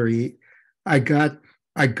Thomas Berry, I got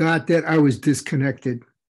that I was disconnected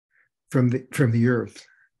from the earth.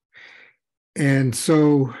 And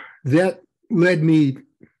so that led me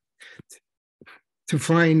to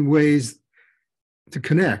find ways to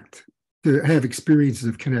connect, to have experiences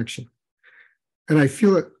of connection. And I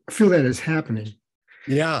feel that is happening.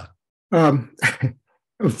 Yeah.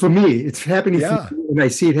 For me, it's happening for me, and I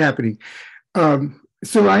see it happening.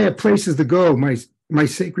 So I have places to go, my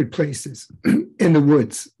sacred places in the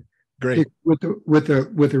woods. Great. With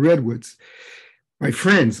the redwoods. My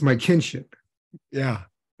friends, my kinship. Yeah.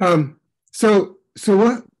 So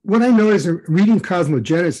what I know is reading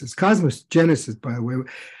Cosmogenesis, by the way,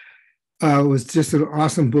 was just an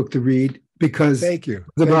awesome book to read, because Thank you.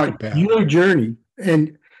 It's about your journey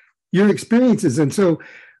and your experiences. And so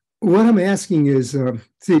what I'm asking is,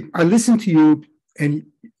 I listen to you and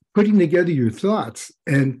putting together your thoughts.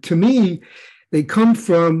 And to me, they come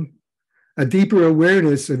from a deeper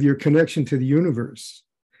awareness of your connection to the universe.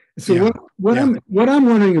 So what I'm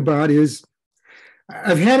wondering about is,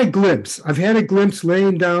 I've had a glimpse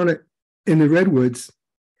laying down in the redwoods.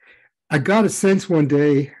 I got a sense one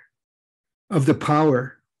day of the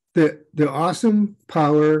power, the awesome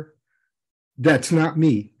power that's not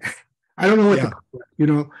me. I don't know what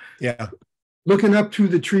looking up through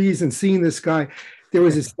the trees and seeing the sky, there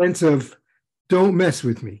was a sense of, don't mess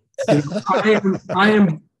with me. I'm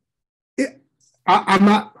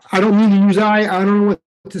not, I don't mean to use I don't know what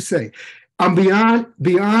to say. I'm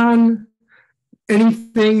beyond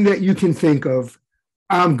anything that you can think of.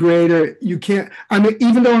 I'm greater. You can't,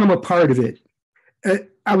 even though I'm a part of it,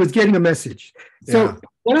 I was getting a message. So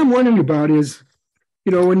what I'm wondering about is,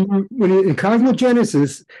 when you in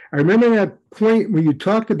Cosmogenesis, I remember that point where you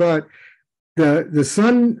talked about the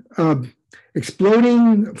sun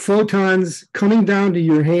exploding photons coming down to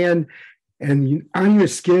your hand and on your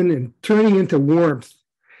skin and turning into warmth.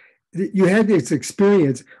 You had this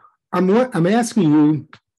experience. I'm asking you,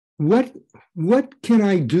 what can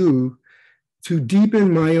I do to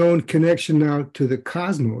deepen my own connection now to the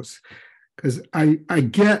cosmos? Because I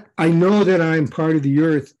know that I'm part of the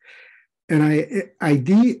earth, and I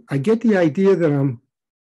get the idea that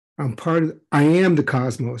I am the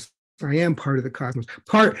cosmos. I am part of the cosmos.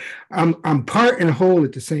 I'm part and whole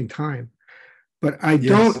at the same time. But I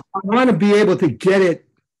want to be able to get it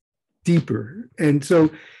deeper. And so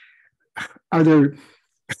are there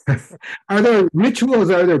rituals?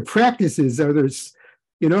 Are there practices? Are there,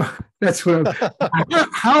 that's what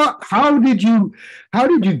how did you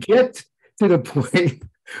get to the point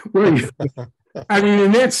where in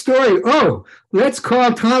that story, let's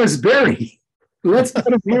call Thomas Berry. Let's get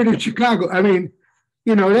him here to Chicago.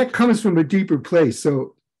 That comes from a deeper place.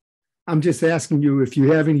 So I'm just asking you if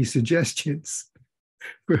you have any suggestions.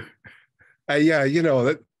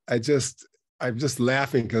 I'm just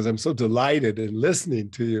laughing because I'm so delighted in listening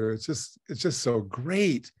to you. It's just so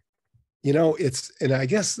great. And I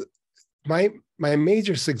guess my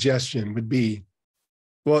major suggestion would be,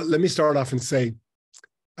 well, let me start off and say,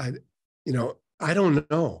 I don't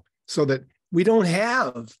know. So that we don't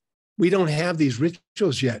have these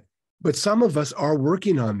rituals yet, but some of us are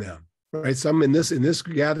working on them. right? Some in this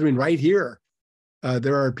gathering right here,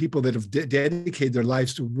 there are people that have dedicated their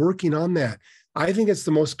lives to working on that. I think it's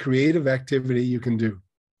the most creative activity you can do,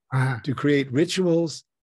 to create rituals,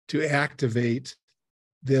 to activate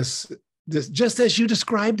this just as you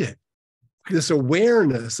described it, this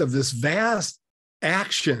awareness of this vast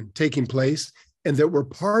action taking place, and that we're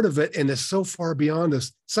part of it, and it's so far beyond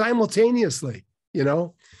us simultaneously,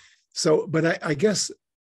 So, but I guess,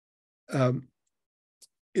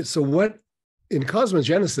 so what in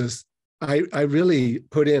Cosmogenesis, I really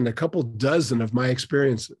put in a couple dozen of my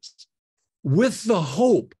experiences with the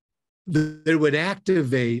hope that it would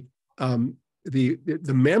activate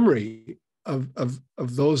the memory of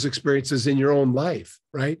those experiences in your own life,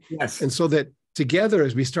 right? Yes. And so that together,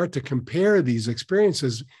 as we start to compare these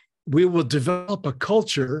experiences, we will develop a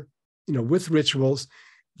culture, with rituals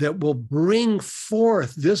that will bring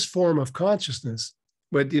forth this form of consciousness.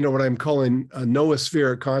 But what I'm calling a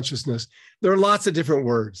noospheric consciousness. There are lots of different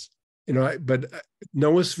words, but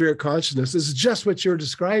noospheric consciousness is just what you're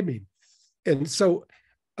describing. And so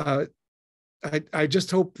I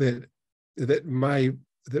just hope that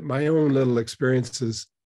my own little experiences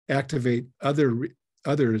activate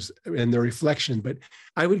others and their reflection. But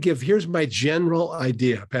I would here's my general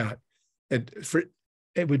idea, Pat.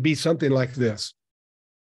 It would be something like this.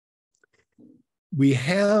 We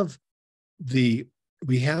have the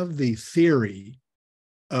theory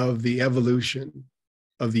of the evolution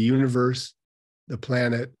of the universe, the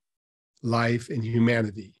planet, life, and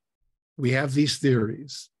humanity. We have these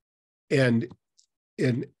theories, and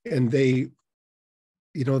they,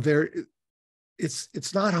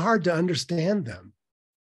 it's not hard to understand them.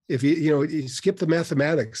 If you skip the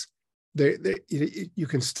mathematics, you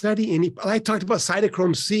can study any. I talked about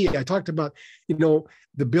cytochrome C. I talked about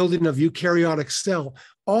the building of eukaryotic cell.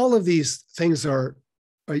 All of these things are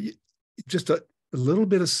just a little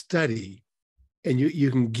bit of study, and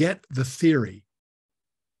you can get the theory.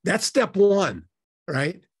 That's step one,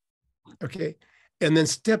 right? Okay, and then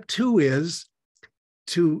step two is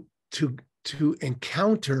to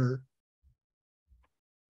encounter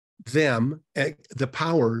them, the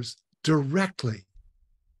powers, directly.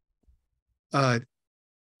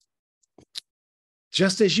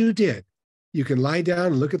 Just as you did. You can lie down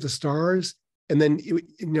and look at the stars, and then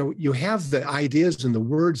you have the ideas and the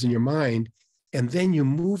words in your mind, and then you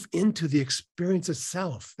move into the experience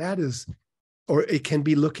itself. That is, or it can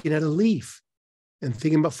be looking at a leaf and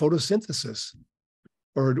thinking about photosynthesis.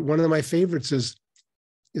 Or one of my favorites is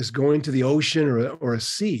going to the ocean or a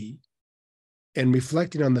sea and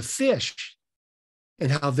reflecting on the fish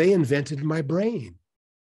and how they invented my brain.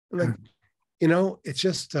 Like, it's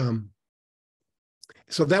just,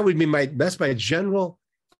 so that would be that's my general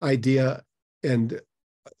idea. And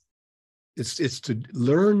it's to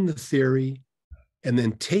learn the theory and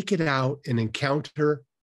then take it out and encounter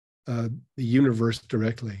the universe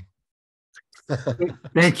directly.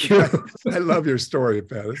 Thank you. I love your story,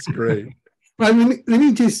 Pat. It's great. Well, let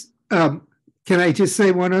me just, can I just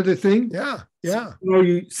say one other thing? Yeah.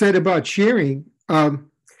 You said about sharing. I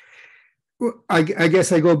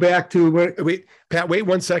guess I go back to wait, Pat, wait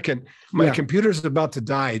 1 second. My computer's about to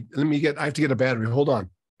die. I have to get a battery. Hold on.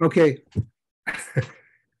 Okay.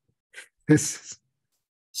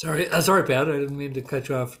 Sorry, Pat. I didn't mean to cut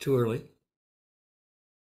you off too early.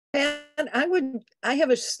 And I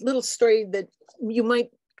have a little story that you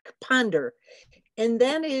might ponder. And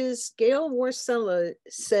that is, Gail Warcella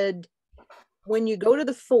said, when you go to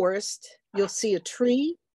the forest, you'll see a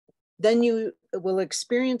tree, then you will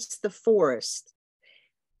experience the forest.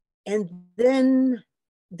 And then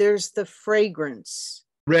there's the fragrance.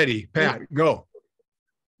 Ready, Pat, go.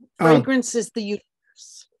 Fragrance is the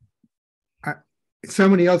universe.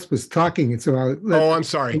 Somebody else was talking, and so I'm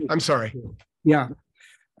sorry. Yeah.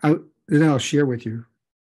 Then I'll share with you.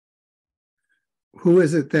 Who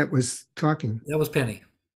is it that was talking? That was Penny.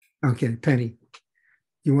 Okay, Penny.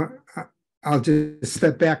 You want? I'll just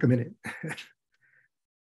step back a minute.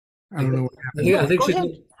 I don't know what happened. Yeah, I think Go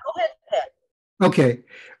ahead, Pat. Okay.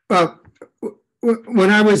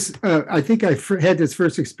 When I was, I think I had this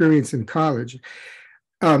first experience in college,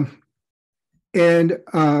 and a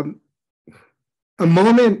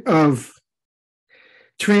moment of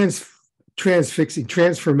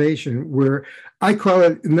transformation, where I call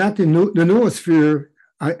it not the noosphere,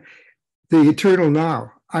 the eternal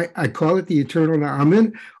now. I call it the eternal now. I'm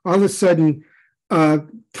in, all of a sudden,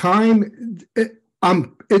 time,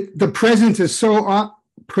 the present is so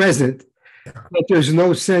present that there's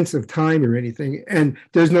no sense of time or anything, and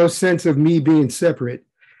there's no sense of me being separate.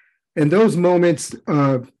 And those moments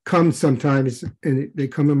come sometimes, and they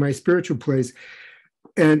come in my spiritual place.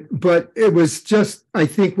 But it was just, I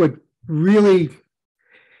think what really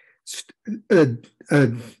a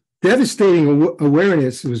devastating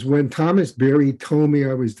awareness was when Thomas Berry told me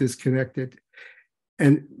I was disconnected.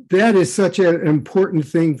 And that is such an important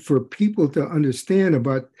thing for people to understand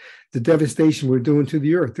about the devastation we're doing to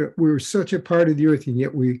the earth. We're such a part of the earth, and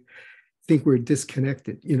yet we think we're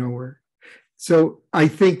disconnected. So I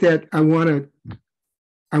think that I want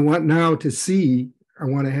now to see, I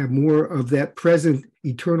want to have more of that present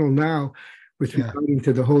eternal now with regard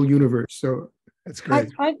to the whole universe. So that's great.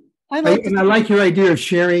 I like your idea of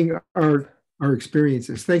sharing our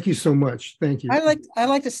experiences. Thank you so much. Thank you. I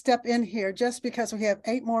like to step in here just because we have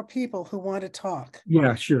 8 more people who want to talk.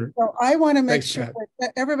 Yeah, sure. So I want to make Thanks, sure Pat.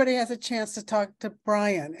 that everybody has a chance to talk to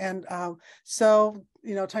Brian. And so,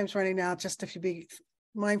 time's running out, just if you be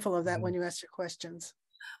mindful of that when you ask your questions.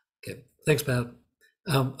 Okay, thanks, Pat.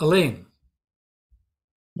 Elaine.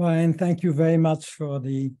 Brian, thank you very much for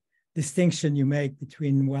the distinction you make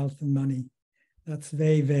between wealth and money. That's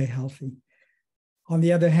very, very healthy. On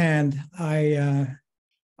the other hand, I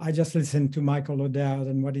just listened to Michael O'Dowd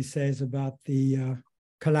and what he says about the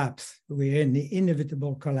collapse. We're in the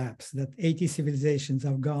inevitable collapse, that 80 civilizations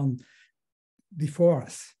have gone before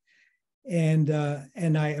us. And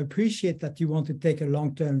I appreciate that you want to take a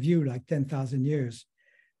long-term view, like 10,000 years.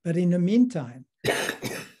 But in the meantime,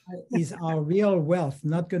 is our real wealth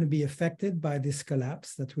not going to be affected by this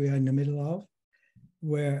collapse that we are in the middle of?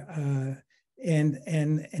 Where and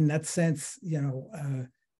in that sense, do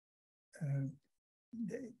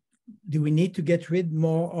we need to get rid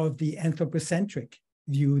more of the anthropocentric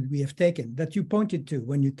view we have taken that you pointed to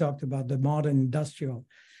when you talked about the modern industrial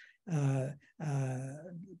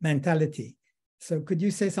mentality? So could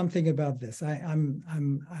you say something about this? I'm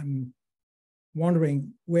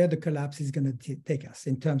wondering where the collapse is going to take us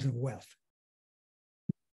in terms of wealth.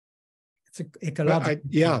 It's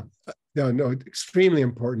ecological. No, extremely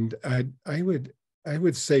important. I would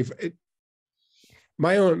say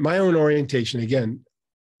my own orientation, again,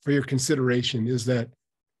 for your consideration, is that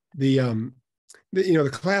the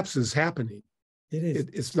collapse is happening. It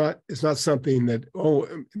is. It's not something that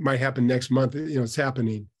it might happen next month. It's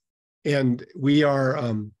happening, and we are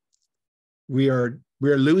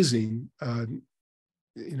losing.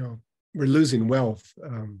 We're losing wealth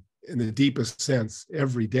in the deepest sense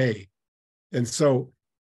every day, and so.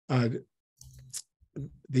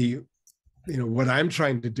 What I'm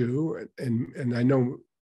trying to do, and I know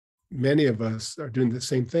many of us are doing the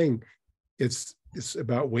same thing. It's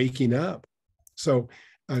about waking up. So,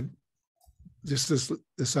 just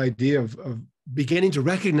this idea of beginning to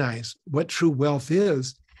recognize what true wealth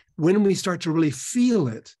is. When we start to really feel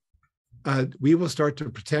it, we will start to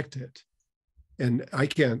protect it. And I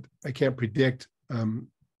can't predict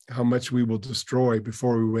how much we will destroy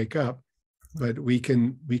before we wake up, but we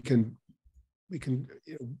can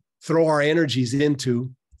throw our energies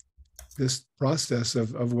into this process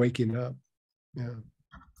of waking up. Yeah.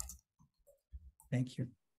 Thank you.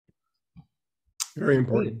 Very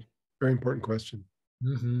important. Very important question.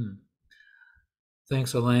 Mm-hmm.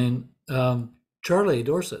 Thanks, Elaine. Charlie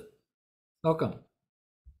Dorset, welcome. Thank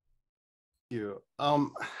you.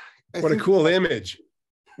 What a cool image.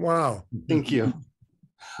 Wow. Thank you.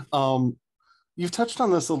 You've touched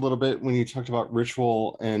on this a little bit when you talked about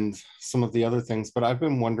ritual and some of the other things, but I've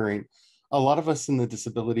been wondering, a lot of us in the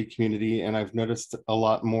disability community, and I've noticed a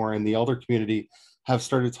lot more in the elder community, have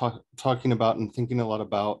started talking about and thinking a lot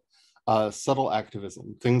about subtle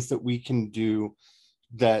activism, things that we can do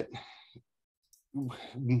that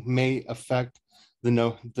may affect the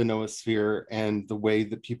noosphere and the way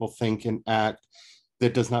that people think and act,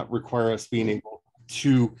 that does not require us being able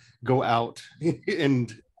to go out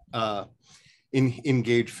and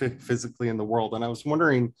engage physically in the world. And I was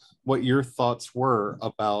wondering what your thoughts were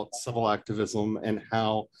about civil activism and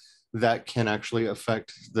how that can actually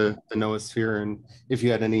affect the noosphere, and if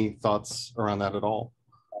you had any thoughts around that at all.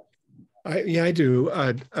 I do.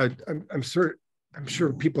 I'm sure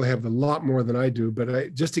people have a lot more than I do,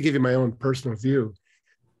 but just to give you my own personal view,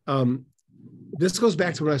 this goes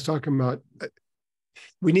back to what I was talking about.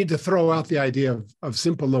 We need to throw out the idea of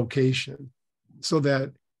simple location, so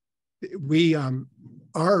that we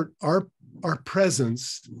our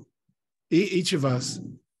presence, each of us,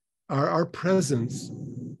 our presence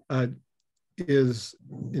is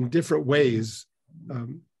in different ways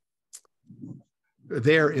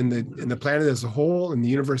there in the planet as a whole, in the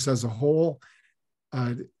universe as a whole.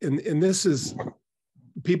 And this is,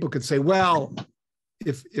 people could say, well,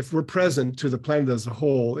 if we're present to the planet as a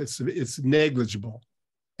whole, it's negligible.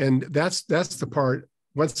 And that's the part,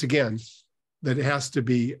 once again, that it has to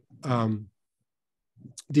be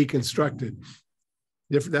deconstructed.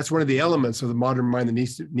 That's one of the elements of the modern mind that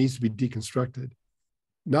needs to be deconstructed.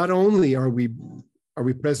 Not only are we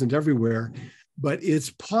present everywhere, but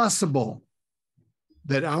it's possible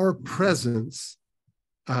that our presence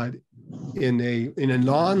in a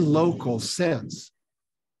non-local sense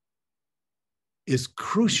is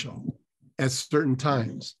crucial at certain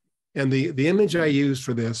times. And the image I use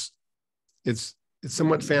for this, it's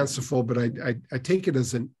somewhat fanciful, but I take it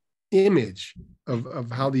as an image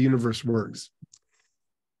of how the universe works.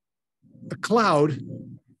 A cloud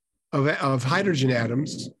of hydrogen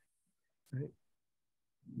atoms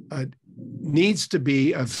needs to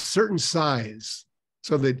be of certain size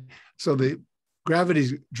so that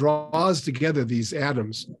gravity draws together these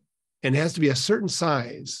atoms, and it has to be a certain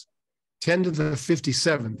size. 10 to the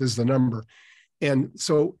 57th is the number. And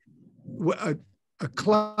so a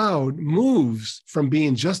cloud moves from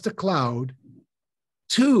being just a cloud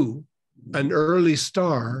to an early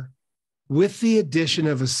star with the addition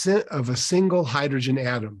of a single hydrogen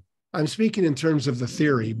atom. I'm speaking in terms of the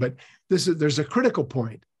theory, but there's a critical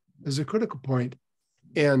point. There's a critical point,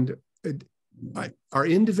 and our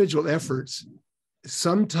individual efforts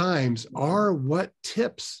sometimes are what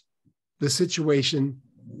tips the situation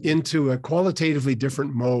into a qualitatively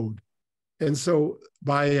different mode. And so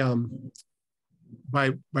by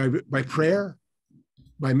prayer,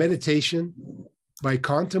 by meditation, by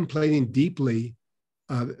contemplating deeply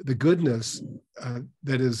the goodness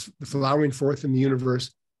that is flowering forth in the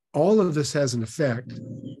universe, all of this has an effect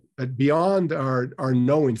beyond our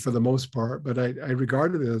knowing for the most part, but I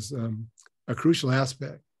regard it as a crucial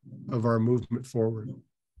aspect of our movement forward.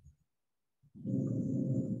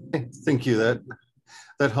 Thank you.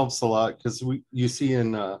 That helps a lot, because you see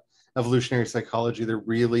in evolutionary psychology, they're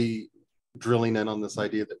really drilling in on this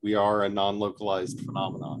idea that we are a non-localized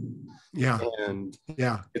phenomenon. Yeah. And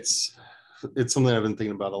yeah, it's something I've been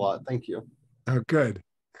thinking about a lot. Thank you. Oh, good.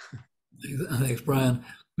 Thanks, Brian.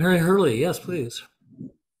 Mary Hurley, yes, please.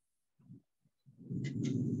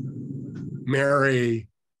 Mary,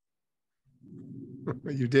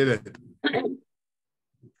 you did it.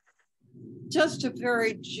 Just a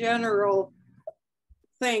very general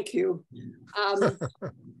thank you.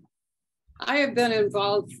 I have been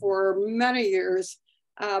involved for many years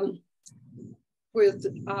with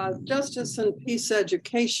justice and peace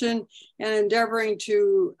education, and endeavoring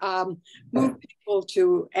to move people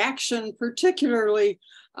to action, particularly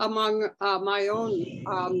among my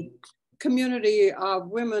own community of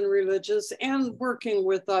women religious, and working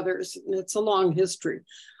with others. And it's a long history.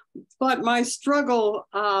 But my struggle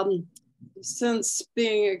since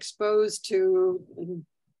being exposed to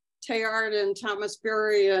Teilhard and Thomas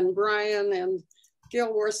Berry and Brian and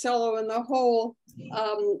Gil Warcello and the whole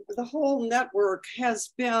network has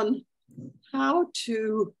been how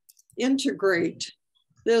to integrate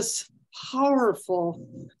this powerful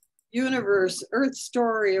universe, Earth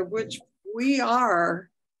story of which we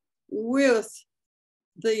are, with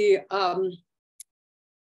the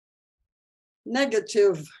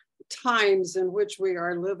negative times in which we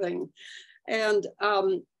are living. And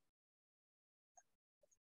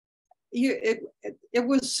it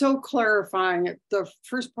was so clarifying at the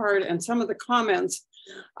first part, and some of the comments,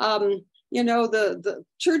 you know, the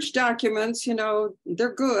church documents, you know,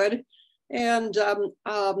 they're good, and the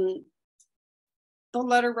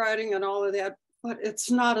letter writing and all of that, but it's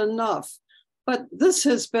not enough. But this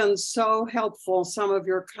has been so helpful, some of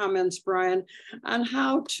your comments, Brian, on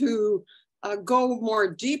how to go more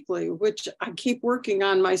deeply, which I keep working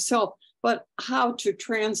on myself, but how to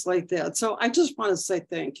translate that. So I just want to say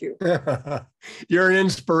thank you. You're an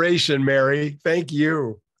inspiration, Mary. Thank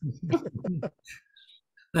you.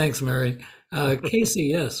 Thanks, Mary. Casey,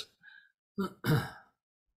 yes.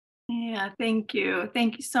 Yeah, thank you.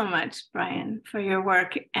 Thank you so much, Brian, for your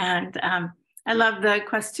work. And I love the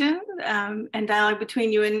question and dialogue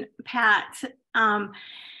between you and Pat. And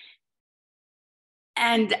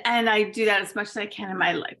I do that as much as I can in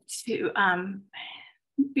my life to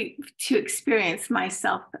experience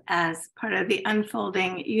myself as part of the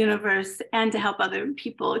unfolding universe, and to help other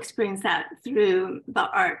people experience that through the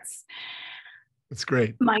arts. That's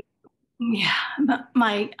great.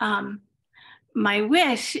 My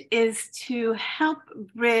wish is to help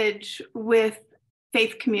bridge with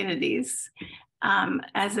faith communities.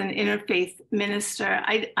 As an interfaith minister,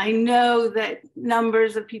 I know that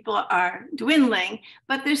numbers of people are dwindling,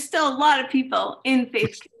 but there's still a lot of people in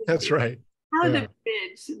faith communities. That's right. How to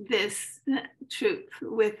bridge this truth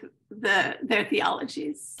with their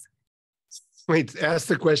theologies? Wait, ask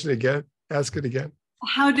the question again. Ask it again.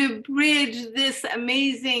 How to bridge this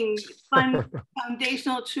amazing, fun,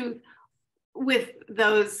 foundational truth with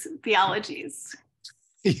those theologies.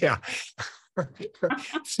 Yeah.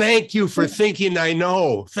 Thank you for thinking I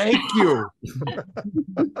know. Thank you.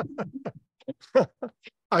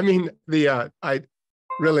 I mean, I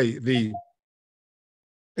really,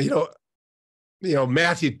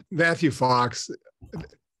 Matthew Fox,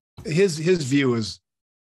 his view is,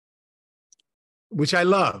 which I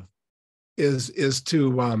love, is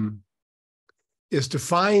to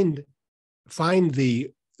find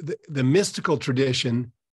the mystical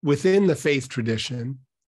tradition within the faith tradition,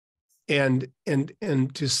 and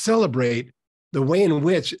to celebrate the way in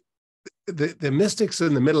which the mystics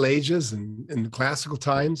in the Middle Ages and in classical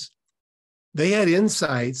times, they had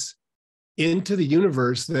insights into the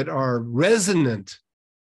universe that are resonant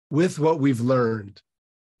with what we've learned.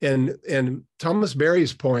 And Thomas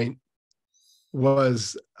Berry's point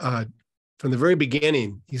was, from the very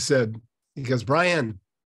beginning, he goes, Brian,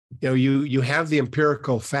 you have the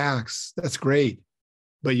empirical facts. That's great,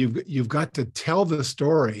 but you've got to tell the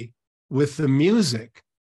story with the music,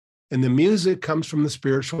 and the music comes from the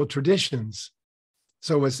spiritual traditions.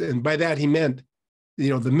 So and by that he meant,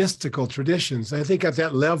 the mystical traditions. I think at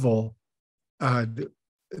that level, the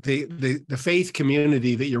faith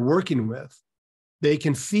community that you're working with, they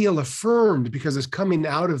can feel affirmed because it's coming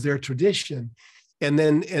out of their tradition,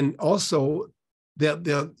 and also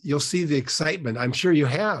you'll see the excitement. I'm sure you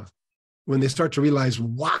have, when they start to realize,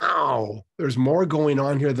 wow, there's more going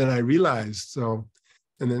on here than I realized. So,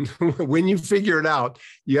 and then when you figure it out,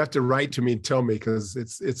 you have to write to me and tell me, because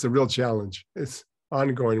it's a real challenge. It's an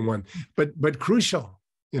ongoing one, but crucial.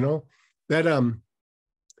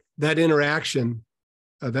 That interaction,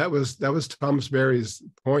 that was Thomas Berry's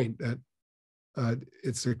point, that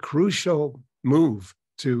it's a crucial move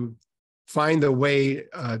to find a way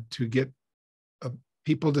to get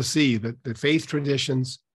people to see that the faith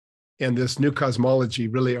traditions and this new cosmology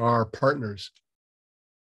really are partners.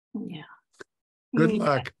 Yeah. Good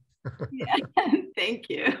luck. Yeah. Thank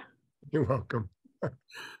you. You're welcome.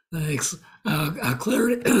 Thanks.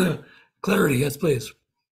 Clarity, clarity, yes, please.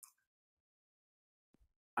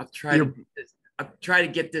 I'll try to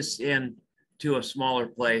get this in to a smaller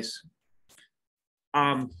place.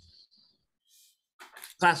 Class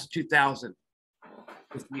of 2000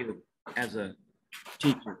 with you as a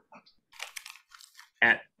teacher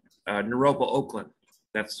at Naropa, Oakland.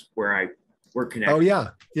 That's where we're connected. Oh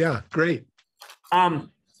yeah, great.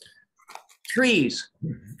 Trees.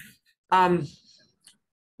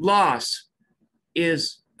 Loss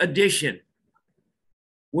is addition.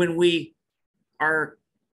 When we are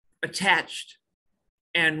attached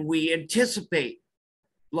and we anticipate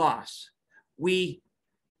loss,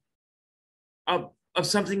 of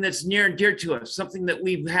something that's near and dear to us, something that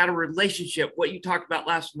we've had a relationship, what you talked about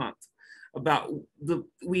last month, about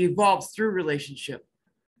we evolved through relationship.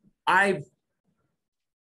 I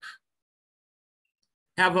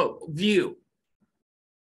have a view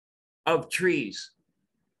of trees,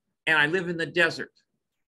 and I live in the desert.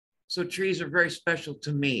 So trees are very special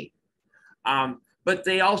to me. But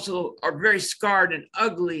they also are very scarred and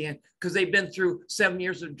ugly, and because they've been through 7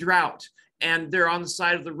 years of drought, and they're on the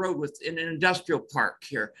side of the road in an industrial park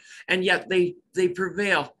here. And yet they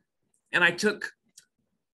prevail. And I took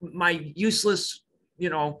my useless,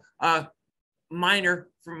 minor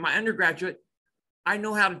from my undergraduate. I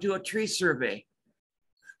know how to do a tree survey.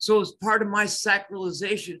 So as part of my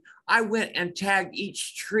sacralization, I went and tagged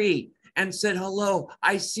each tree and said, hello,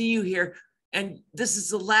 I see you here. And this is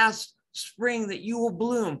the last spring that you will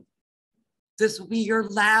bloom. This will be your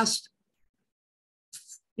last,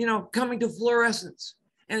 coming to fluorescence.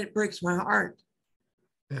 And it breaks my heart.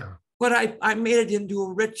 Yeah. But I made it into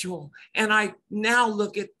a ritual. And I now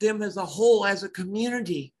look at them as a whole, as a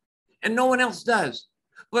community. And no one else does.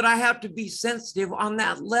 But I have to be sensitive on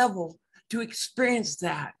that level to experience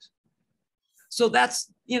that. So that's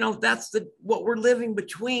what we're living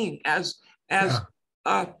between as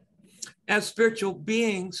spiritual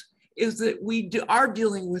beings, is that we are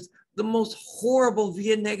dealing with the most horrible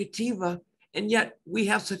via negativa, and yet we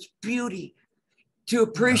have such beauty to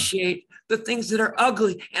appreciate the things that are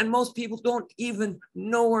ugly, and most people don't even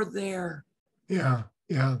know are there. Yeah.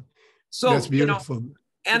 So that's beautiful.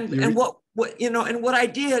 And what I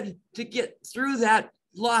did to get through that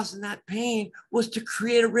loss and that pain was to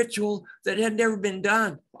create a ritual that had never been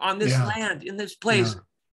done on this land, in this place.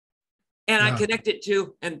 And I connect it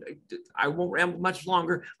to, and I won't ramble much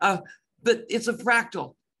longer, but it's a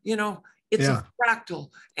fractal, it's a fractal.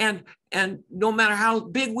 And no matter how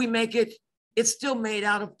big we make it, it's still made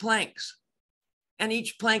out of planks. And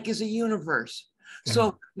each plank is a universe. Yeah.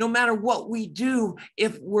 So no matter what we do,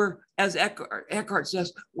 if we're, as Eckhart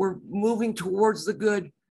says, we're moving towards the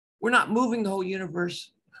good, we're not moving the whole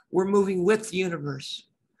universe. We're moving with the universe.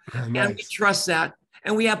 Nice. And we trust that,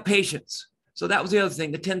 and we have patience. So that was the other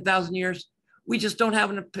thing, the 10,000 years. We just don't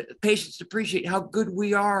have enough patience to appreciate how good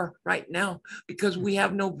we are right now, because we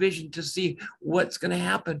have no vision to see what's going to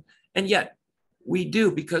happen. And yet we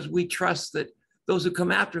do, because we trust that those who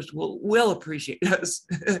come after us will appreciate us.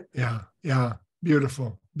 Yeah.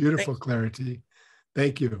 Beautiful clarity.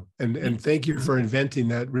 Thank you. And thank you for inventing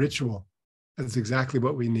that ritual. That's exactly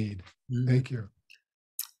what we need. Mm-hmm. Thank you.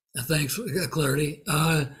 Thanks for that clarity.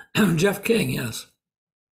 Jeff King, yes.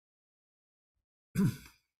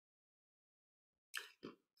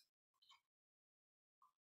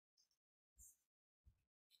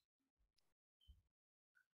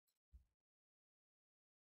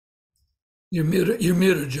 You're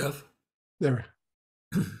muted, Jeff. There.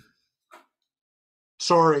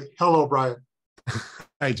 Sorry. Hello, Brian.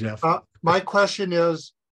 Hi, Jeff. My question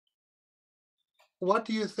is, what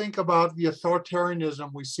do you think about the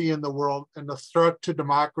authoritarianism we see in the world and the threat to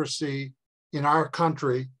democracy in our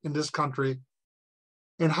country, in this country?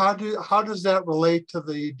 And how does that relate to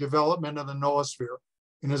the development of the noosphere?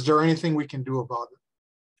 And is there anything we can do about it?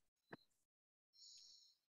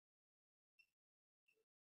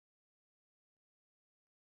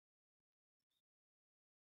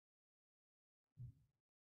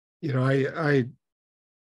 You know, I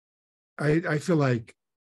feel like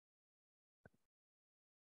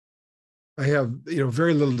I have,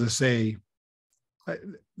 very little to say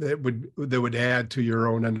that would add to your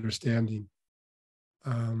own understanding.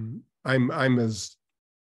 I'm as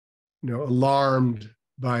alarmed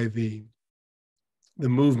by the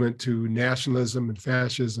movement to nationalism and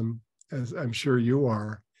fascism as I'm sure you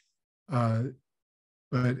are,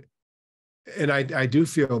 but I do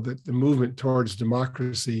feel that the movement towards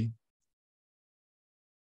democracy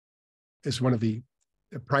is one of the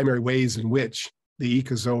primary ways in which the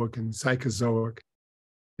ecozoic and psychozoic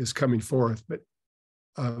is coming forth. But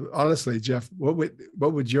honestly, Jeff, what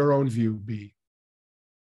would your own view be?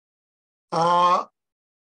 I'm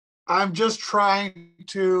just trying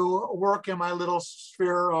to work in my little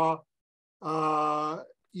sphere,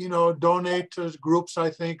 donate to groups I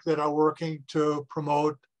think that are working to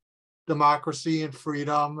promote democracy and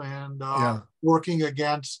freedom and working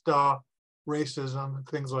against racism and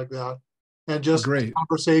things like that. And just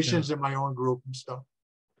conversations in my own group and stuff.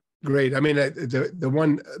 Great. I mean,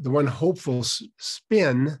 the one hopeful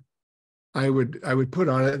spin I would put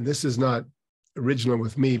on it, and this is not original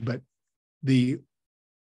with me, but the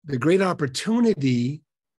great opportunity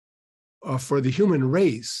for the human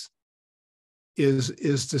race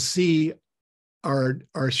is to see our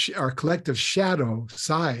collective shadow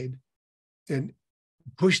side and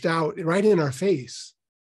pushed out right in our face,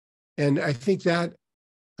 and I think that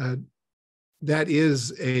that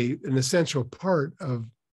is an essential part of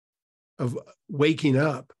waking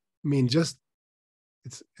up. I mean, just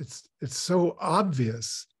it's so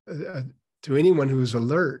obvious to anyone who's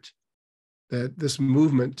alert that this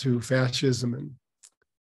movement to fascism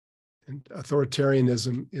and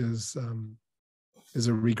authoritarianism is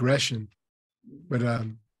a regression. But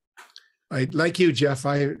I, like you, Jeff,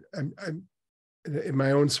 I'm in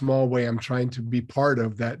my own small way, I'm trying to be part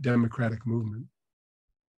of that democratic movement.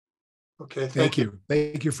 Okay, thank you.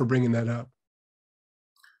 Thank you for bringing that up.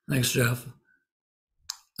 Thanks, Jeff.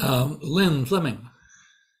 Lynn Fleming.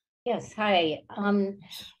 Yes, hi.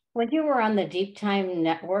 When you were on the Deep Time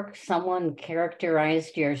Network, someone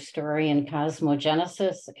characterized your story in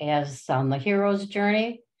Cosmogenesis as the hero's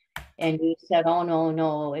journey. And you said, oh,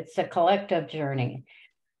 no, it's a collective journey.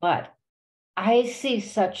 But I see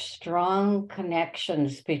such strong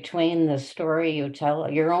connections between the story you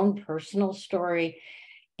tell, your own personal story,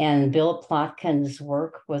 and Bill Plotkin's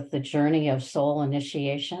work with the journey of soul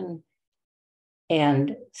initiation.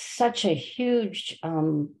 And such a huge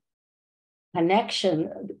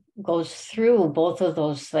connection goes through both of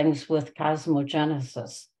those things with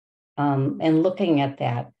cosmogenesis. And looking at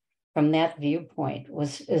that from that viewpoint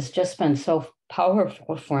has just been so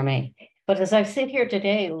powerful for me. But as I sit here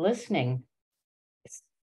today listening,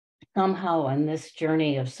 somehow in this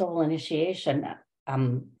journey of soul initiation,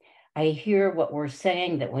 I hear what we're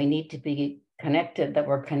saying, that we need to be connected, that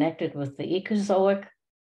we're connected with the ecozoic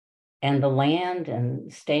and the land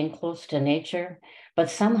and staying close to nature. But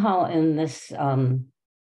somehow in this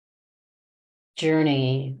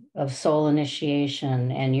journey of soul initiation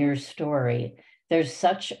and your story, there's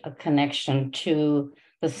such a connection to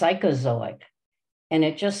the psychozoic. And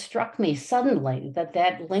it just struck me suddenly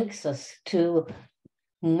that links us to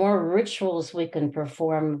more rituals we can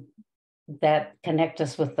perform that connect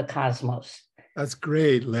us with the cosmos. That's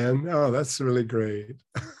great, Lynn. Oh, that's really great.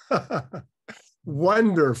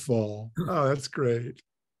 Wonderful. Oh, that's great.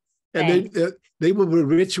 And they will be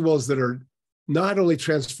rituals that are not only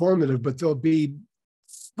transformative, but they'll be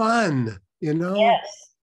fun, you know? Yes.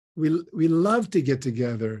 We love to get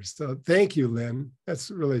together. So thank you, Lynn.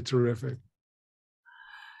 That's really terrific.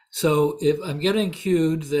 So if I'm getting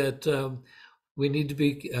cued that we need to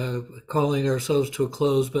be calling ourselves to a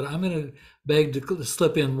close, but I'm going to beg to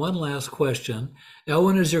slip in one last question.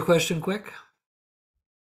 Elwyn, is your question quick?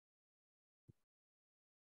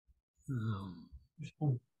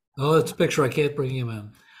 Oh, it's a picture. I can't bring him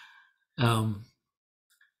in.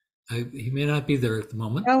 He may not be there at the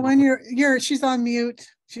moment. Oh, when she's on mute.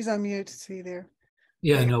 She's on mute. See there.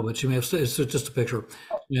 Yeah, I know, but she may have. It's just a picture.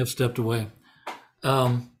 She may have stepped away.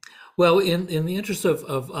 Well, in the interest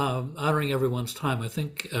of honoring everyone's time, I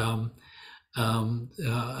think I'm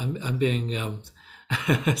being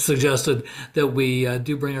suggested that we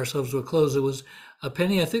do bring ourselves to a close. It was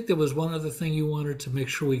Penny. I think there was one other thing you wanted to make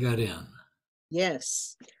sure we got in.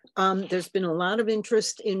 Yes. There's been a lot of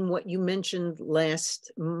interest in what you mentioned last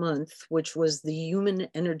month, which was the Human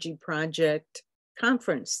Energy Project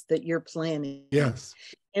conference that you're planning. Yes.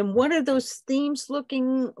 And what are those themes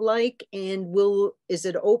looking like? And is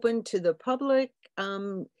it open to the public?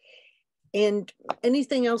 And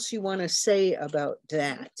anything else you want to say about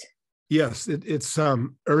that? Yes, it's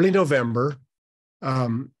early November,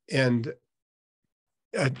 and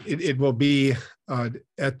it will be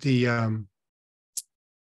at the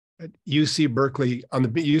at UC Berkeley, on the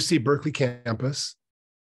UC Berkeley campus,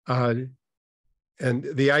 and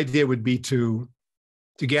the idea would be to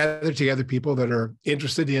gather together people that are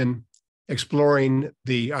interested in exploring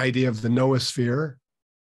the idea of the noosphere,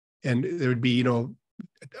 and there would be,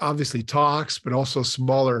 obviously talks, but also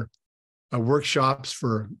smaller workshops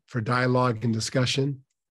for dialogue and discussion,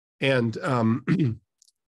 and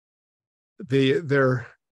there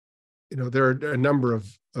are a number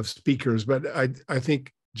of speakers, but I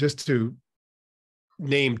think just to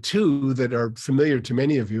name two that are familiar to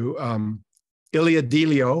many of you, Ilya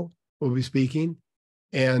Delio will be speaking,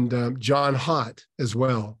 and John Hott as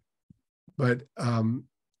well. But for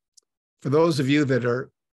those of you that are,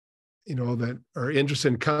 that are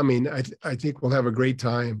interested in coming, I think we'll have a great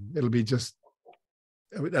time. It'll be just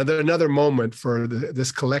another moment for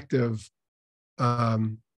this collective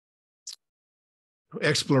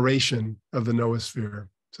exploration of the noosphere.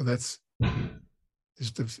 So that's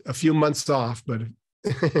just a few months off, but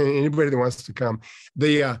anybody that wants to come,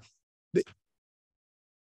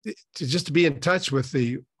 just to be in touch with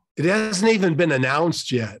it hasn't even been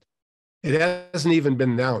announced yet. It hasn't even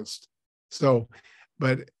been announced. So,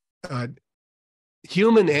 but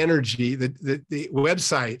Human Energy, the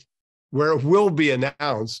website where it will be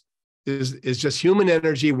announced is just Human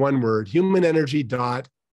Energy, one word,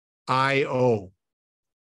 humanenergy.io.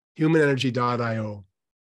 Humanenergy.io.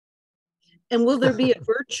 And will there be a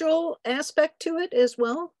virtual aspect to it as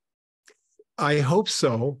well? I hope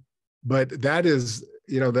so, but that is,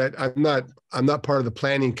 that I'm not part of the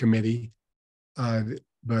planning committee,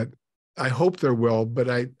 but I hope there will. But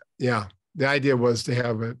the idea was to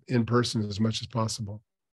have it in person as much as possible.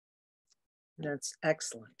 That's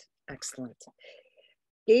excellent. Excellent.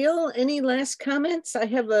 Gail, any last comments? I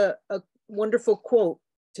have a wonderful quote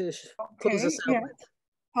to close us out with.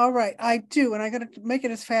 All right, I do, and I'm going to make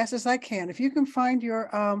it as fast as I can. If you can find your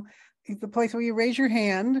the place where you raise your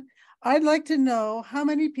hand, I'd like to know how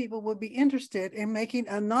many people would be interested in making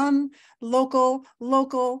a non-local,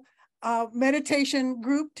 local meditation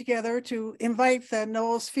group together to invite the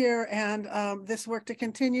noosphere and this work to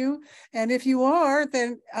continue. And if you are,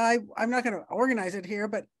 then I'm not going to organize it here,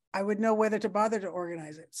 but I would know whether to bother to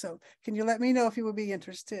organize it. So can you let me know if you would be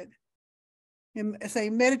interested in, say,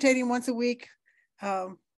 meditating once a week?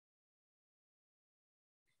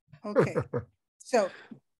 Okay, so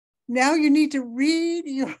now you need to read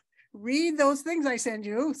those things I send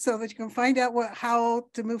you so that you can find out how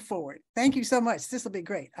to move forward. Thank you so much. This will be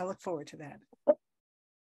great. I look forward to that.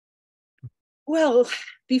 Well,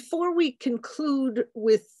 before we conclude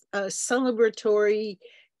with a celebratory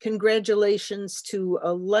congratulations to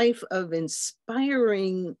a life of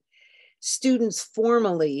inspiring students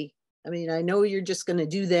formally, I mean, I know you're just going to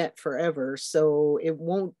do that forever, so it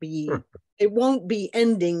won't be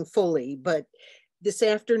ending fully, but this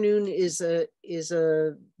afternoon is a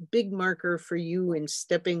big marker for you in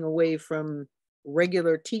stepping away from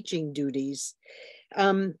regular teaching duties.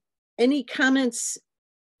 Any comments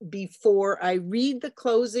before I read the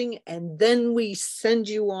closing and then we send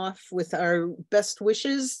you off with our best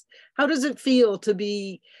wishes? How does it feel to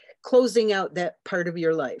be closing out that part of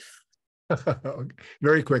your life?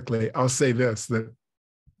 Very quickly, I'll say this, that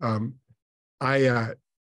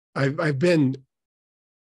I've been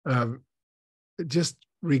just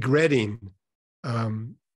regretting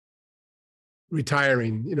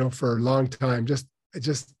retiring, you know, for a long time.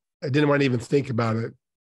 I didn't want to even think about it.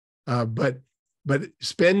 But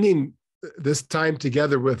spending this time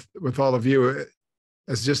together with all of you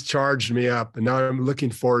has just charged me up, and now I'm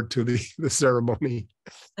looking forward to the ceremony.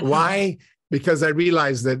 Why? Because I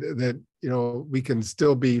realize that you know, we can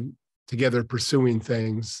still be together pursuing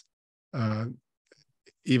things,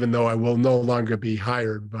 even though I will no longer be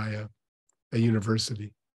hired by a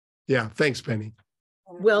university. Yeah, thanks, Penny.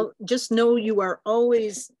 Well, just know you are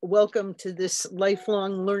always welcome to this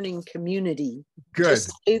lifelong learning community. Good.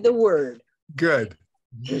 Just say the word. Good.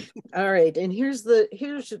 All right, and here's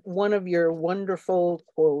one of your wonderful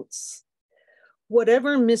quotes.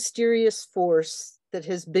 Whatever mysterious force that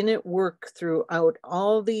has been at work throughout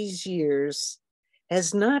all these years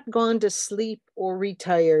has not gone to sleep or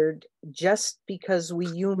retired just because we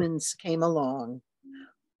humans came along.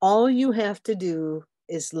 All you have to do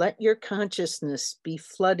is let your consciousness be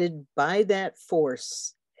flooded by that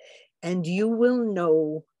force, and you will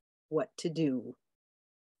know what to do.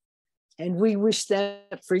 And we wish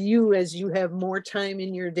that for you as you have more time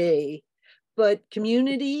in your day. But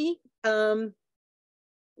community, can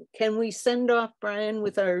we send off Brian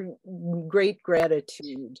with our great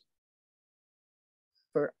gratitude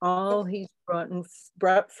for all he's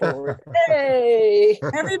brought forward? Hey!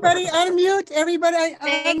 Everybody unmute. Everybody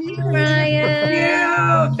Thank you, unmute.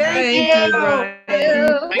 Brian. Thank you, Brian.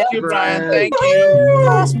 Thank you, Brian. Thank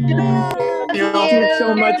Thank you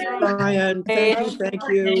so much, Brian. Thank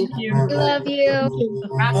you. Thank you. Love you.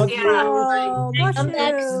 Love you. Oh, bless Come you.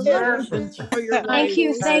 next Bless year. you. Enjoy your Thank you,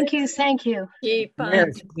 life. thank you, thank you. Keep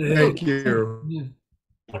on. Thank you.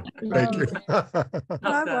 Thank you.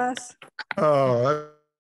 God bless. Oh,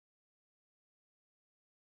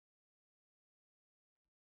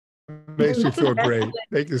 that makes me feel great.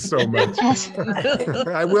 Thank you so much.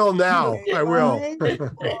 I will now. I will.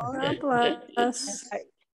 God bless.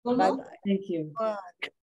 Bye-bye. Thank you. Bye.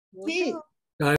 See,